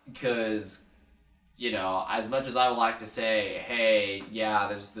 because you know, as much as I would like to say, hey, yeah,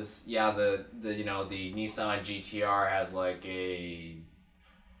 there's this, yeah, the you know the Nissan GTR has like a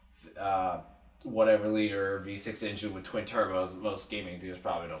whatever liter V6 engine with twin turbos. Most gaming dudes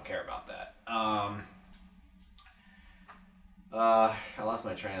probably don't care about that. I lost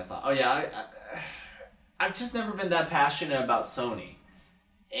my train of thought. Oh yeah, I've just never been that passionate about Sony,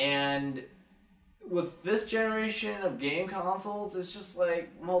 and with this generation of game consoles, it's just like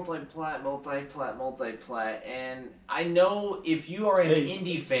multi-plat, and I know if you are an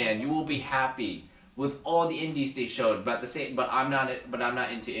indie fan, you will be happy with all the indies they showed, but I'm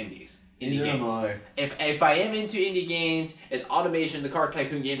not into indies. Indie games. If I am into indie games, it's Automation, the Car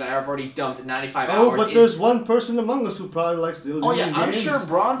Tycoon game that I've already dumped 95 hours. Oh, but there's one person among us who probably likes those. Oh yeah, I'm sure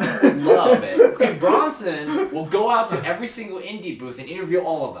Bronson would love it. Okay, Bronson will go out to every single indie booth and interview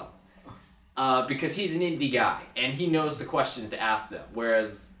all of them, because he's an indie guy and he knows the questions to ask them.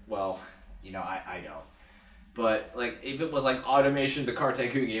 Whereas, well, you know, I don't. But like, if it was like Automation, the Car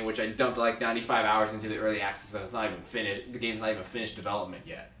Tycoon game, which I dumped like 95 hours into the early access and it's not even finished, the game's not even finished development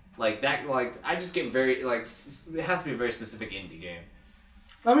yet. Like that, like I just get very like it has to be a very specific indie game.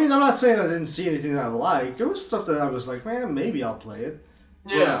 I mean, I'm not saying I didn't see anything that I liked. There was stuff that I was like, man, maybe I'll play it.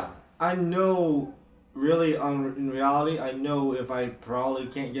 Yeah. But I know, really, in reality, I know if I probably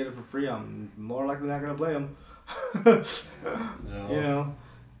can't get it for free, I'm more likely not gonna play them. No. You know,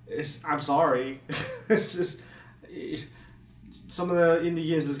 I'm sorry. It's just some of the indie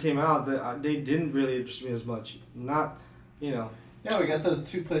games that came out that they didn't really interest me as much. Not, you know. Yeah, we got those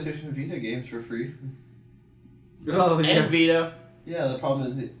 2 PlayStation Vita games for free. Oh, yeah. And Vita. Yeah, the problem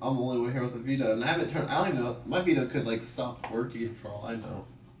is I'm the only one here with a Vita, and I don't even know, my Vita could like stop working for all I know.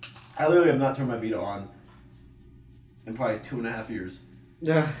 I literally have not turned my Vita on in probably 2.5 years.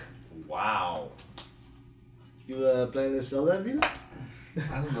 Yeah. Wow. You planning to sell that Vita?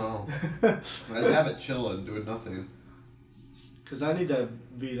 I don't know. I just have it chilling, doing nothing. Cause I need that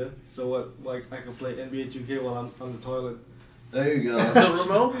Vita, so what? Like I can play NBA 2K while I'm on the toilet. There you go. The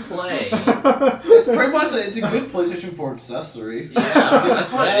remote play. It's pretty much it's a good PlayStation 4 accessory. Yeah,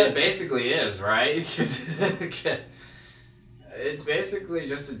 that's what it basically is, right? It's basically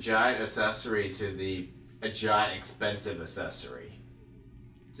just a giant accessory to a giant expensive accessory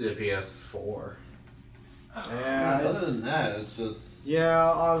to the PS4. Yeah. Other than that, it's just. Yeah,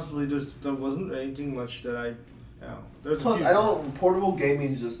 honestly, there wasn't anything much that I. You know, there's Plus, portable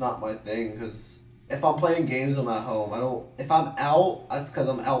gaming is just not my thing, because if I'm playing games on my home, if I'm out, that's because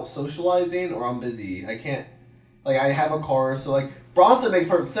I'm out socializing or I'm busy. I can't, like, I have a car, so, like, Bronson makes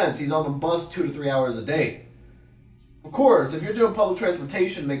perfect sense. He's on the bus 2 to 3 hours a day. Of course, if you're doing public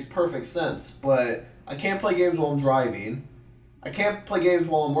transportation, it makes perfect sense, but I can't play games while I'm driving. I can't play games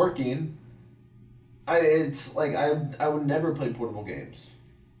while I'm working. I would never play portable games.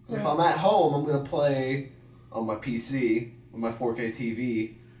 Yeah. If I'm at home, I'm going to play on my PC with my 4K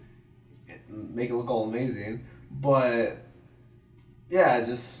TV, make it look all amazing. But yeah,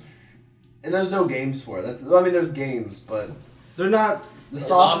 and there's no games for it. There's games, but they're not. The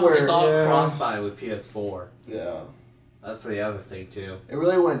software. It's all cross-buy with PS4. Yeah. That's the other thing too. It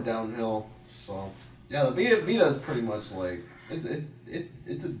really went downhill. So yeah, the Vita is pretty much like it's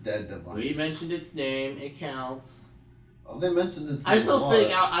a dead device. We mentioned its name. It counts. Oh, they mentioned its name.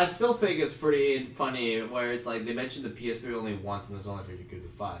 I still think it's pretty funny where it's like they mentioned the PS3 only once and it's only for Yakuza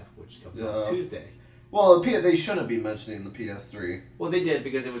 5, which comes out Tuesday. Well, they shouldn't be mentioning the PS3. Well, they did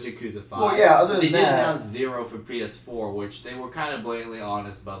because it was Yakuza 5. Well, yeah, other than they that... did announce 0 for PS4, which they were kind of blatantly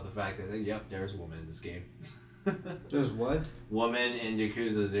honest about the fact that, yep, there's a woman in this game. There's what? Woman in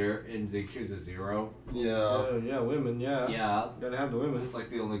Yakuza 0. Yeah. Women, yeah. Yeah. Gotta have the women. It's like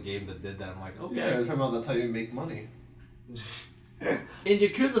the only game that did that. I'm like, okay. Yeah, they're talking about that's how you make money. In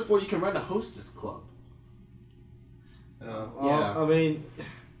Yakuza 4, you can run a hostess club. Yeah. I mean...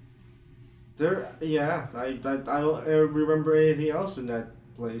 I don't remember anything else in that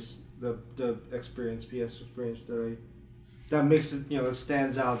place. The experience, PS experience that makes it, it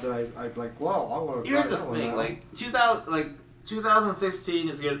stands out. That I'm like, wow, I want to. Here's the thing, 2016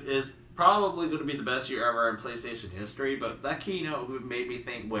 is probably going to be the best year ever in PlayStation history. But that keynote made me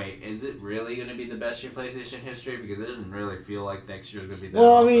think, wait, is it really going to be the best year in PlayStation history? Because it didn't really feel like next year is going to be that.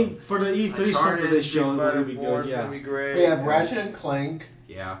 Well, awesome. I mean, for the E3 stuff that they showed, it would be good. Yeah, be great. We have Ratchet and Clank.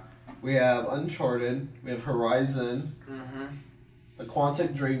 Yeah. We have Uncharted. We have Horizon. Mm-hmm. The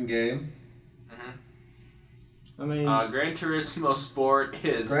Quantic Dream game. I mean, Gran Turismo Sport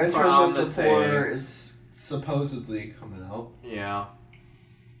is Gran Turismo Sport is supposedly coming out. Yeah.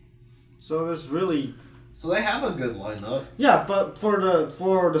 So there's really. So they have a good lineup. Yeah, but for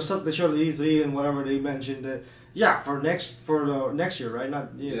the stuff they showed at E3 and whatever they mentioned that. Yeah, for the next year, right?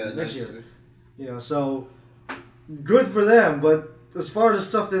 Not next year. So good for them, but. As far as the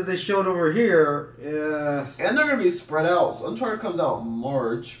stuff that they showed over here, and they're gonna be spread out. So Uncharted comes out in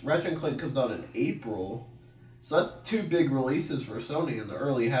March. Ratchet and Clank comes out in April. So that's 2 big releases for Sony in the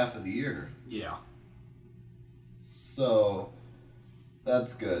early half of the year. Yeah. So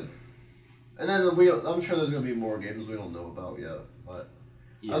that's good. And then I'm sure there's gonna be more games we don't know about yet. But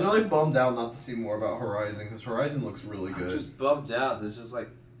I was really bummed out not to see more about Horizon because Horizon looks really good. I'm just bummed out. There's just like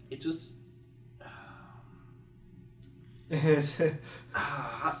I'm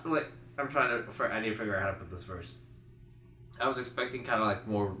trying to. I need to figure out how to put this first. I was expecting kind of like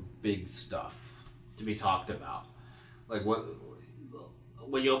more big stuff to be talked about, like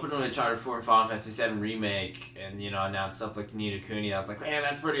when you open an Uncharted 4 and Final Fantasy 7 remake, and announce stuff like Ni no Kuni. I was like, man,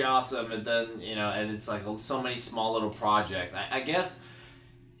 that's pretty awesome. And then and it's like so many small little projects. I guess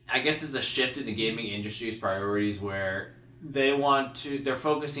it's a shift in the gaming industry's priorities where they're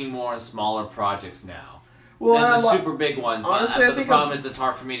focusing more on smaller projects now. Well, than the super big ones. Honestly, but the problem is it's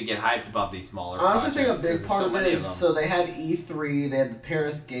hard for me to get hyped about these smaller projects. Honestly, I think a big part of it is so they had E3, they had the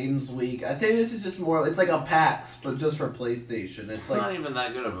Paris Games Week. I think this is just more. It's like a PAX, but just for PlayStation. It's like not even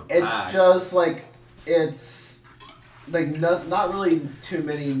that good of a PAX. It's just like not really too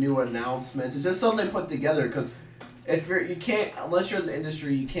many new announcements. It's just something they put together because unless you're in the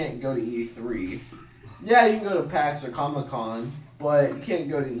industry, you can't go to E3. Yeah, you can go to PAX or Comic-Con, but you can't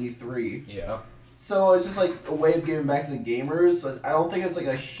go to E3. Yeah. So it's just like a way of giving back to the gamers. I don't think it's like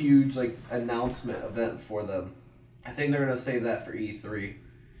a huge announcement event for them. I think they're gonna save that for E3.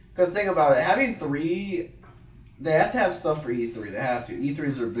 Because think about it, having 3, they have to have stuff for E3. They have to. E3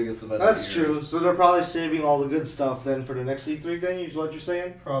 is their biggest event. That's true. So they're probably saving all the good stuff then for the next E3. Then is what you're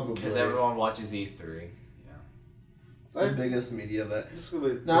saying? Probably. Because everyone watches E3. It's the biggest media event.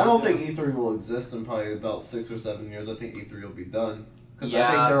 Now I don't think E3 will exist in probably about 6 or 7 years. I think E3 will be done. Because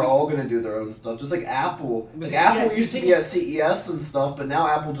I think they're all going to do their own stuff. Just like Apple. Apple used to be at CES and stuff, but now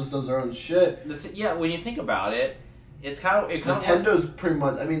Apple just does their own shit. When you think about it, it's kind of... Nintendo's pretty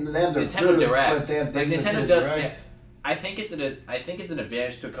much... I mean, they have their Nintendo Direct. But they have Nintendo Direct. Yeah. I think it's an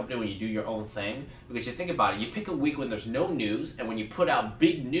advantage to a company when you do your own thing, because you think about it, you pick a week when there's no news, and when you put out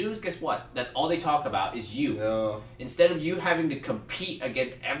big news, guess what? That's all they talk about is you. Yeah. Instead of you having to compete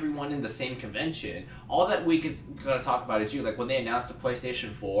against everyone in the same convention, all that week is going to talk about is you. Like when they announced the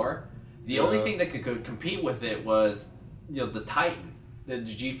PlayStation 4, the only thing that could compete with it was the Titan. The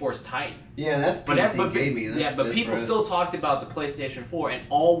GeForce Titan. Yeah, that's PC gaming. But people still talked about the PlayStation 4, and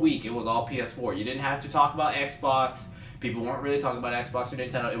all week it was all PS4. You didn't have to talk about Xbox. People weren't really talking about Xbox or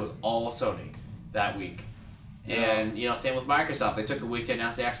Nintendo. It was all Sony that week. Yeah. And, same with Microsoft. They took a week to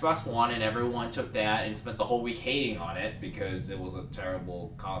announce the Xbox One, and everyone took that and spent the whole week hating on it because it was a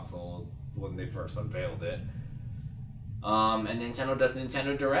terrible console when they first unveiled it. And Nintendo does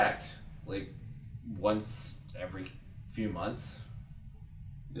Nintendo Direct, once every few months.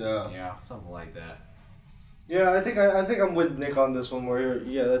 Yeah. Yeah, something like that. Yeah, I think I'm with Nick on this one. Where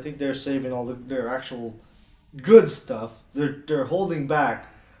I think they're saving all their actual good stuff. They're holding back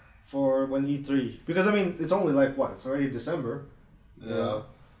for when E3, because I mean it's only like what, it's already December. Yeah.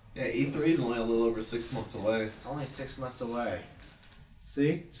 Yeah, E3 is only a little over 6 months away. It's only 6 months away.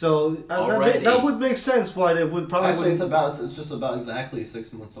 See, so Already. that would make sense why they would probably. Actually, it's just about exactly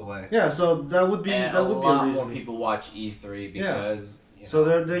 6 months away. Yeah, so that would be And that would a be a lot reason. more people watch E3 because. You know,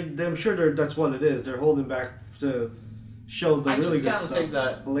 So I'm sure that's what it is. They're holding back to show the really good stuff think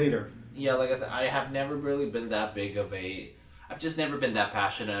that later. Yeah, like I said, I have never really been that big of a. I've just never been that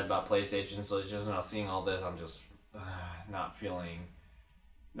passionate about PlayStation, so it's just seeing all this, I'm just not feeling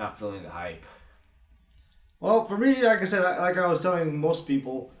the hype. Well, for me, like I said, like I was telling most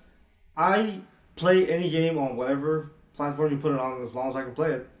people, I play any game on whatever platform you put it on, as long as I can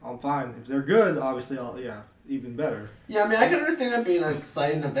play it, I'm fine. If they're good, obviously, even better. Yeah, I mean, I can understand that being an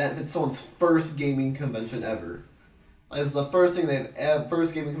exciting event if it's someone's first gaming convention ever. Like, it's the first gaming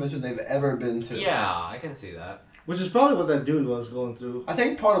convention they've ever been to. Yeah, I can see that. Which is probably what that dude was going through. I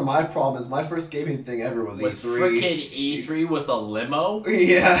think part of my problem is my first gaming thing ever was Was E3. freaking E3 with a limo?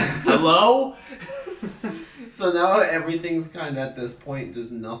 Yeah. Hello? So now everything's kind of at this point,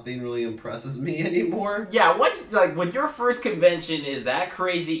 just nothing really impresses me anymore. Yeah, when your first convention is that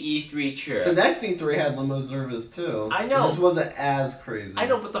crazy E3 trip. The next E3 had limo service too. I know. And this wasn't as crazy. I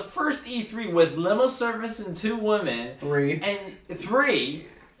know, but the first E3 with limo service and 2 women. 3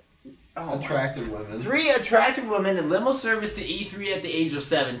 attractive women. 3 attractive women in limo service to E3 at the age of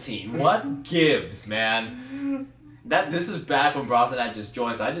 17. What gives, man? This was back when Bros and I just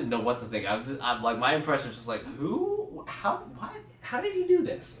joined, so I didn't know what to think. I'm like, my impression was just like, who? How? What? How did he do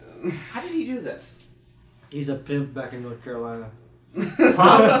this? How did he do this? He's a pimp back in North Carolina.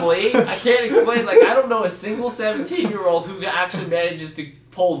 Probably. I can't explain. Like, I don't know a single 17-year-old who actually manages to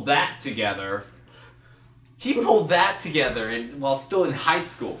pull that together. He pulled that together while still in high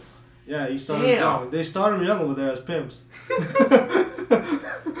school. Yeah, he started young. They started young over there as pimps.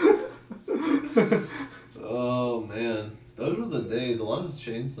 Oh man, those were the days. A lot has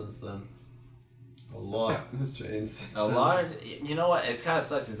changed since then. A lot has changed. You know what? It kind of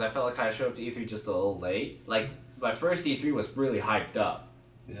sucks because I felt like I showed up to E3 just a little late. Like, my first E3 was really hyped up.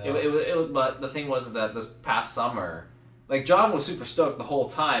 Yeah. It was, but the thing was that this past summer, like, John was super stoked the whole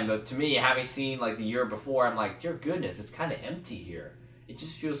time, but to me, having seen like the year before, I'm like, dear goodness, it's kind of empty here. It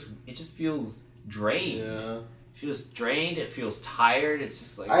just feels drained. Yeah. It feels drained. It feels tired. It's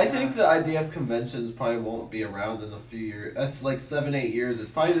just like. I think the idea of conventions probably won't be around in a few years. That's like 7-8 years. It's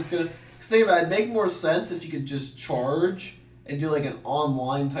probably just gonna. Think about it. It'd make more sense if you could just charge and do like an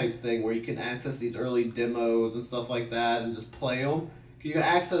online type thing where you can access these early demos and stuff like that and just play them. You can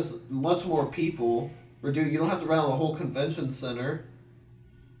access much more people. You don't have to run out the whole convention center.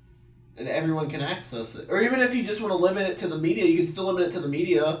 And everyone can access it. Or even if you just want to limit it to the media, you can still limit it to the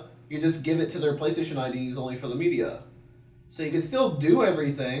media. You can just give it to their PlayStation IDs only for the media. So you can still do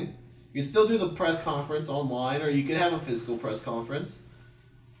everything. You can still do the press conference online, or you can have a physical press conference.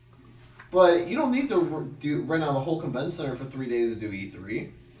 But you don't need to rent out the whole convention center for 3 days to do E3.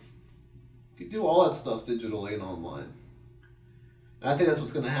 You can do all that stuff digitally and online. And I think that's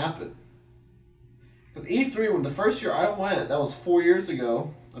what's going to happen. Because E3, when the first year I went, that was 4 years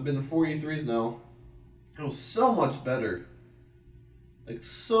ago. I've been to 4 E3s now. It was so much better. Like,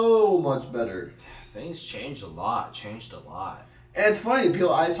 so much better. Things changed a lot. And it's funny, the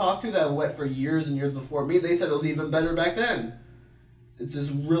people I talked to that went for years and years before me, they said it was even better back then. It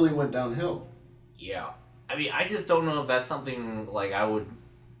just really went downhill. Yeah. I mean, I just don't know if that's something, like, I don't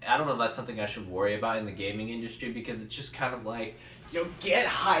know if that's something I should worry about in the gaming industry, because it's just kind of like, get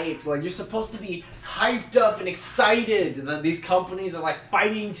hyped. Like, you're supposed to be hyped up and excited that these companies are, like,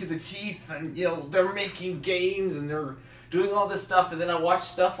 fighting to the teeth and, they're making games and they're doing all this stuff. And then I watch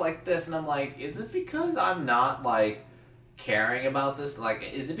stuff like this and I'm like, is it because I'm not, like, caring about this? Like,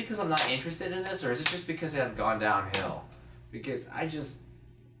 is it because I'm not interested in this, or is it just because it has gone downhill? Because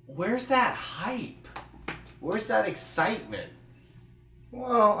where's that hype? Where's that excitement?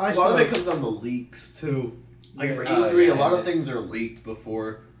 Well, a lot of it comes on the leaks, too. Like, for E3, a lot of things are leaked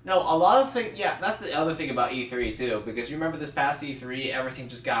before. No, a lot of things, that's the other thing about E3, too. Because you remember this past E3, everything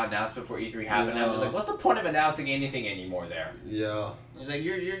just got announced before E3 happened. Yeah. I'm just like, what's the point of announcing anything anymore there? Yeah. It's like,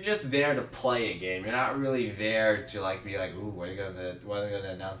 you're just there to play a game. You're not really there to, like, be like, ooh, what are they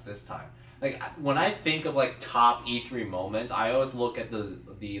gonna announce this time? Like, when I think of, like, top E3 moments, I always look at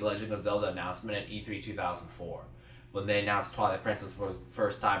the Legend of Zelda announcement at E3 2004. When they announced Twilight Princess for the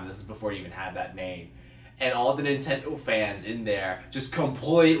first time, and this is before it even had that name. And all the Nintendo fans in there just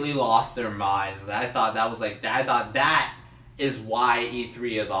completely lost their minds. And I thought that is why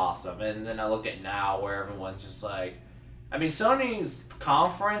E3 is awesome. And then I look at now where everyone's just like, I mean, Sony's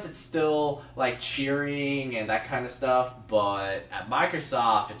conference, it's still like cheering and that kind of stuff, but at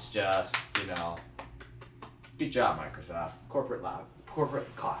Microsoft, it's just, good job, Microsoft. Corporate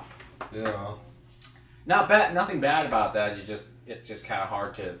clap. Yeah. Not bad, nothing bad about that. It's just kind of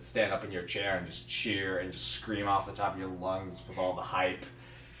hard to stand up in your chair and just cheer and just scream off the top of your lungs with all the hype.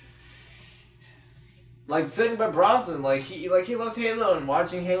 Like sitting by Bronson, he loves Halo, and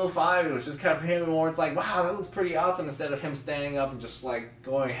watching Halo 5, it was just kind of for him more. It's like, wow, that looks pretty awesome. Instead of him standing up and just like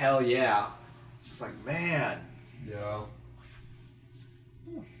going, hell yeah, it's just like, man. Yeah.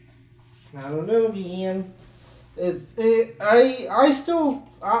 I don't know, man. I still,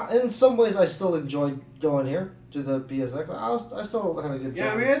 in some ways, I still enjoyed going here to the PSX. I still had a good time.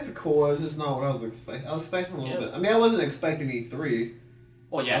 Yeah, I mean, it's cool. It's just not what I was expecting. I was expecting a little bit. I mean, I wasn't expecting E3.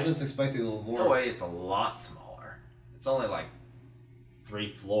 Well, yeah. I was just expecting a little more. No way, it's a lot smaller. It's only like 3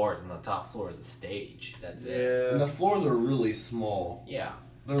 floors, and the top floor is a stage. That's it. Yeah. And the floors are really small. Yeah.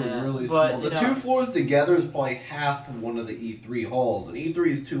 They're really small. The 2 floors together is probably half of one of the E3 halls, and E3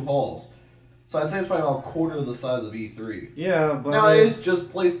 is 2 halls. So I'd say it's probably about a quarter of the size of E3. Yeah, but now, it is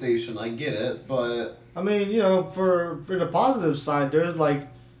just PlayStation, I get it, but... I mean, for the positive side, there was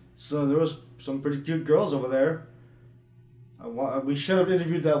some pretty cute girls over there. We should have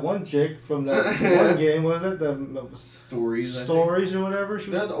interviewed that one chick from that one game. What was it? The Stories or whatever.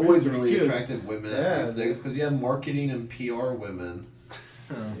 There's always really cute. attractive women at these things because you have marketing and PR women,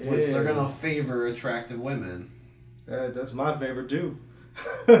 which they're gonna favor attractive women. That's my favorite too.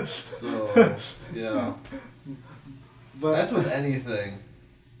 So yeah, but that's with anything.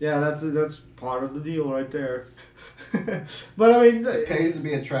 Yeah, that's part of the deal right there. But I mean, it pays to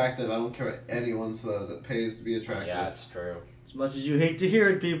be attractive. I don't care what anyone says. It pays to be attractive. Yeah, it's true. As much as you hate to hear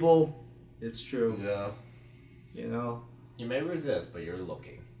it, people, it's true. Yeah. You may resist, but you're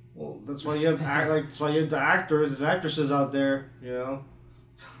looking. Well, that's why you have that's why you have the actors and actresses out there.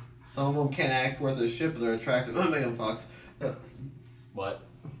 Some of them can't act worth a shit, but they're attractive. Megan Fox. What?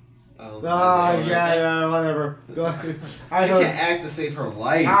 Yeah, whatever. She can't act to save her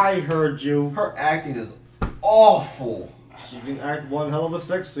life. I heard you. Her acting is awful. She can act one hell of a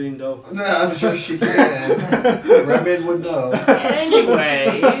sex scene, though. I'm sure she can. Bremenn would know.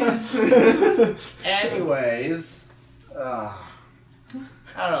 Anyways. I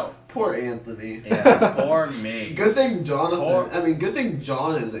don't know. Poor Anthony. Yeah, poor me. Good thing good thing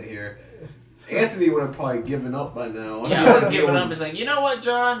John isn't here. Anthony would have probably given up by now. Yeah, I would have given up and saying, you know what,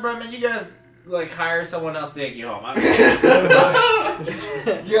 John, Bremenn, you guys hire someone else to take you home. You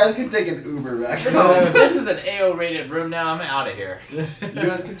guys can take an Uber back. This is an AO rated room now. I'm out of here. You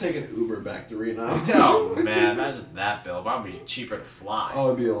guys can take an Uber back to Reno. Oh man, imagine that bill. Probably be cheaper to fly. Oh,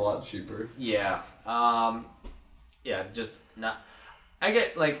 it'd be a lot cheaper. Yeah. Yeah, just not. I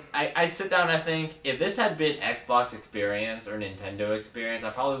get I sit down and I think if this had been Xbox experience or Nintendo experience, I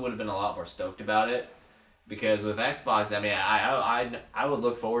probably would have been a lot more stoked about it. Because with Xbox, I mean, I would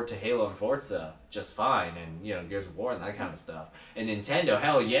look forward to Halo and Forza just fine, and Gears of War and that kind of stuff. And Nintendo,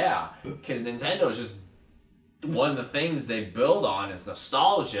 hell yeah, because Nintendo is just one of the things they build on is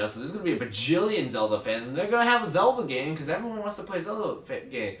nostalgia. So there's gonna be a bajillion Zelda fans, and they're gonna have a Zelda game because everyone wants to play a Zelda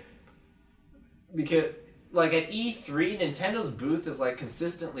game. Because at E3, Nintendo's booth is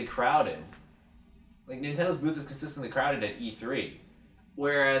consistently crowded. Nintendo's booth is consistently crowded at E3.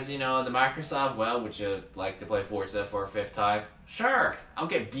 Whereas, the Microsoft, would you like to play Forza for a 5th time? Sure. I'll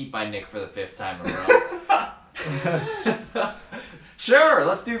get beat by Nick for the 5th time in a row. Sure,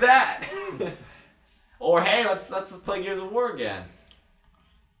 let's do that. Or hey, let's play Gears of War again.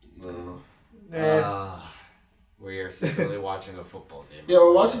 No. We are secretly watching a football game. Yeah,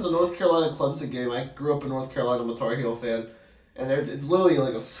 we're watching the North Carolina Clemson game. I grew up in North Carolina. I'm a Tar Heel fan. And it's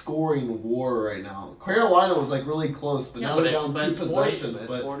literally a scoring war right now. Carolina was really close, but now they're down 2 possessions.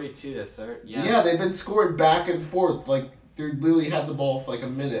 It's 42 to 30. Yeah, they've been scoring back and forth. They literally had the ball for a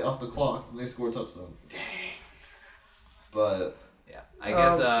minute off the clock, and they scored a touchdown. Dang. But yeah, I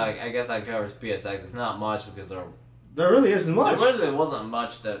guess that covers PSX. It's not much because there really isn't much. There really wasn't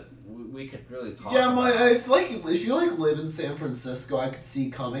much that we could really talk about. I feel if you live in San Francisco, I could see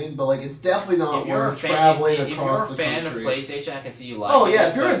coming, but it's definitely not worth traveling across the country. If you're a fan of PlayStation, I can see you liking Oh yeah,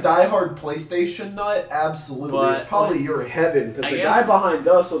 if you're a diehard PlayStation nut, absolutely, it's probably your heaven. Because the guy behind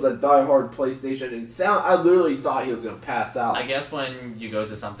us was a diehard PlayStation, and I literally thought he was gonna pass out. I guess when you go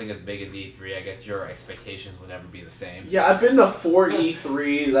to something as big as E3, I guess your expectations would never be the same. Yeah, I've been to 4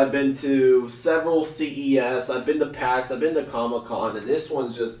 E3s. I've been to several CES. I've been to PAX. I've been to Comic-Con, and this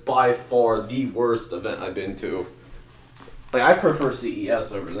one's just by far the worst event I've been to. I prefer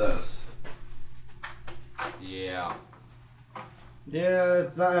CES over this. Yeah. Yeah,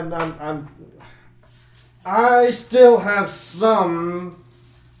 it's not, I still have some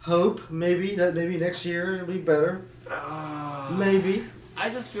hope. Maybe next year it'll be better. Maybe. I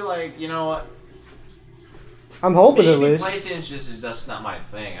just feel like, you know what? I'm hoping at Maybe least. PlayStation is just not my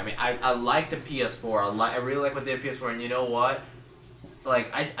thing. I mean, I like the PS4. I really like what they did with PS4, and you know what?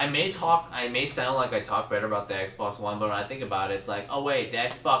 Like, I may sound like I talk better about the Xbox One, but when I think about it, it's like, oh wait, the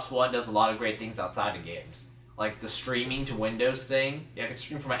Xbox One does a lot of great things outside of games. Like the streaming to Windows thing. Yeah, I can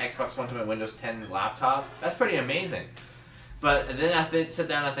stream from my Xbox One to my Windows 10 laptop. That's pretty amazing. But then I sit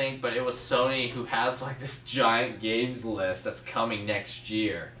down and think, but it was Sony who has like this giant games list that's coming next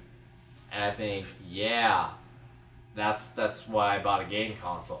year. And I think, yeah, that's why I bought a game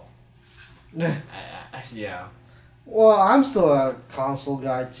console. Yeah. Well, I'm still a console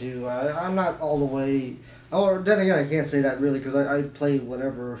guy too. I'm not all the way. Oh, then again, I can't say that really because I play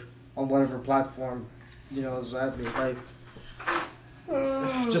whatever on whatever platform, is at me.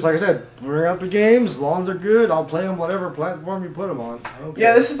 Just like I said, bring out the games. As long as they're good, I'll play them whatever platform you put them on. Okay.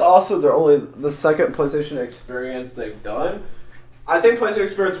 Yeah, this is also the second PlayStation experience they've done. I think PlayStation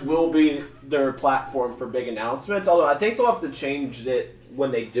Experience will be their platform for big announcements, although I think they'll have to change it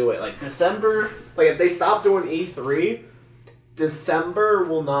when they do it. Like December, like if they stop doing E3, December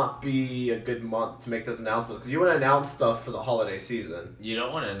will not be a good month to make those announcements because you want to announce stuff for the holiday season. You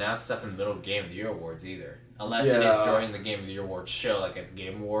don't want to announce stuff in the middle of Game of the Year Awards either. Unless it is during the Game of the Year Awards show, like at the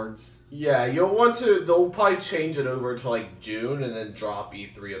Game Awards. Yeah, you'll want to, they'll probably change it over to like June and then drop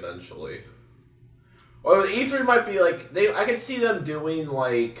E3 eventually. Or E3 might be like, I can see them doing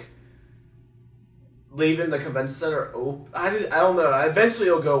like, leaving the convention center open. I don't know. Eventually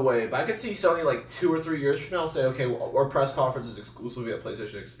it'll go away, but I could see Sony like 2 or 3 years from now say, okay, our press conference is exclusively a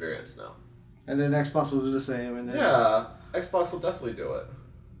PlayStation Experience now. And then Xbox will do the same. And then Yeah, Xbox will definitely do it.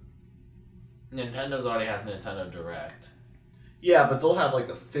 Nintendo's already has Nintendo Direct. Yeah, but they'll have like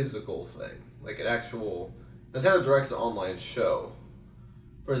a physical thing, like an actual Nintendo Direct's an online show.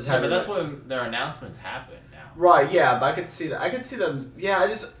 Versus Yeah, but that's when their announcements happen now. Right. Yeah, but I could see that. I could see them. Yeah,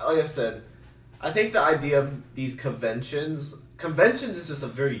 like I said, I think the idea of these conventions is just a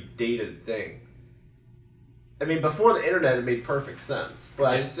very dated thing. I mean, before the internet, it made perfect sense, but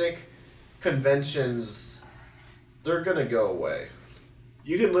I just think conventions, they're gonna go away.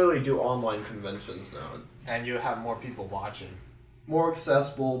 You can literally do online conventions now. And you have more people watching. More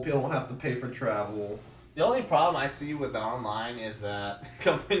accessible. People don't have to pay for travel. The only problem I see with online is that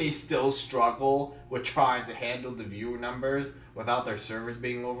companies still struggle with trying to handle the viewer numbers without their servers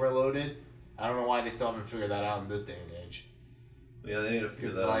being overloaded. I don't know why they still haven't figured that out in this day and age. Yeah, they need to figure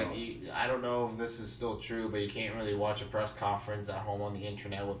that Like, out. I don't know if this is still true, but you can't really watch a press conference at home on the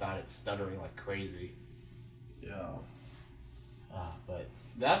internet without it stuttering like crazy. Yeah. But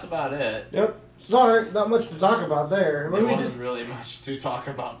that's about it. Yep. Sorry, not much to talk about there. There wasn't really much to talk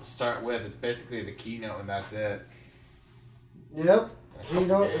about to start with. It's basically the keynote and that's it. Yep. A couple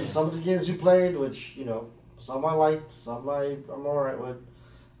Keynote and games. some of the games you played, which, some I liked, some I'm alright with.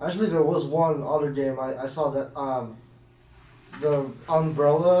 Actually, there was one other game I saw that, the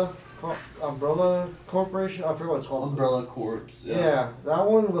Umbrella Corporation, I forget what it's called. Umbrella Corps. Yeah, that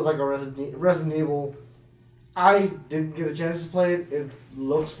one was like a Resident Evil. I didn't get a chance to play it. It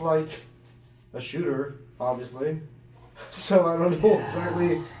looks like a shooter, obviously. So I don't know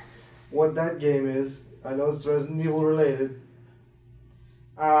exactly what that game is. I know it's Resident Evil related.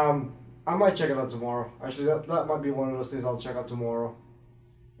 I might check it out tomorrow. Actually, that might be one of those things I'll check out tomorrow.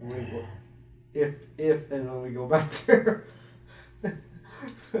 If and when we go back there.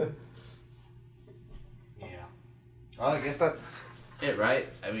 Yeah. Well, I guess that's it, right?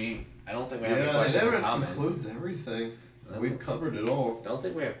 I mean, I don't think we have any Yeah, questions or that comments. concludes everything. We've covered it all. Don't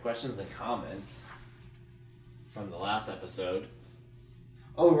think we have questions and comments from the last episode.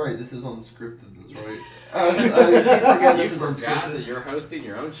 Oh, right, this is unscripted, that's right. I keep forgetting You this is forgot that unscripted. you're hosting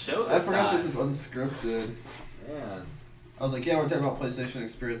your own show I this forgot time. this is unscripted. Man. I was like, yeah, we're talking about PlayStation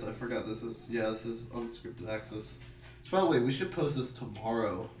Experience. I forgot this is Unscripted Access. So, by the way, we should post this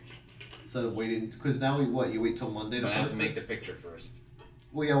tomorrow instead of waiting, because now you wait till Monday to But I have post to it? make the picture first.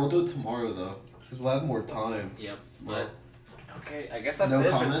 Well, yeah, we'll do it tomorrow, though, because we'll have more time. Yep. Well, But, okay, I guess that's no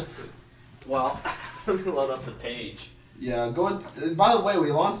it. comments? Well, let me load up the page. Yeah, by the way,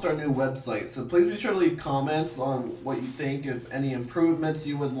 we launched our new website, so please be sure to leave comments on what you think, if any improvements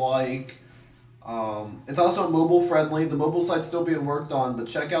you would like. It's also mobile friendly. The mobile site's still being worked on, but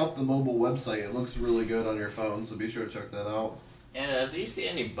check out the mobile website. It looks really good on your phone, so be sure to check that out. And if you see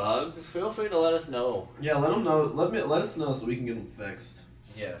any bugs, feel free to let us know. Yeah, let them know. Let us know so we can get them fixed.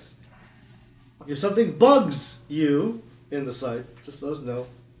 Yes. If something bugs you in the site, just let us know.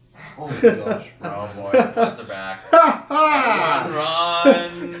 Oh my gosh, bro. Oh boy, the points are back.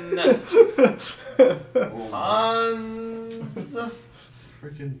 Run! Hans!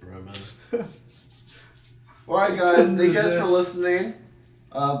 Freaking Bremenn. Alright guys, thank you guys for listening.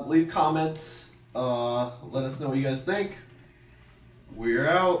 Leave comments. Let us know what you guys think. We're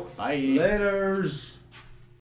out. Bye. Laters.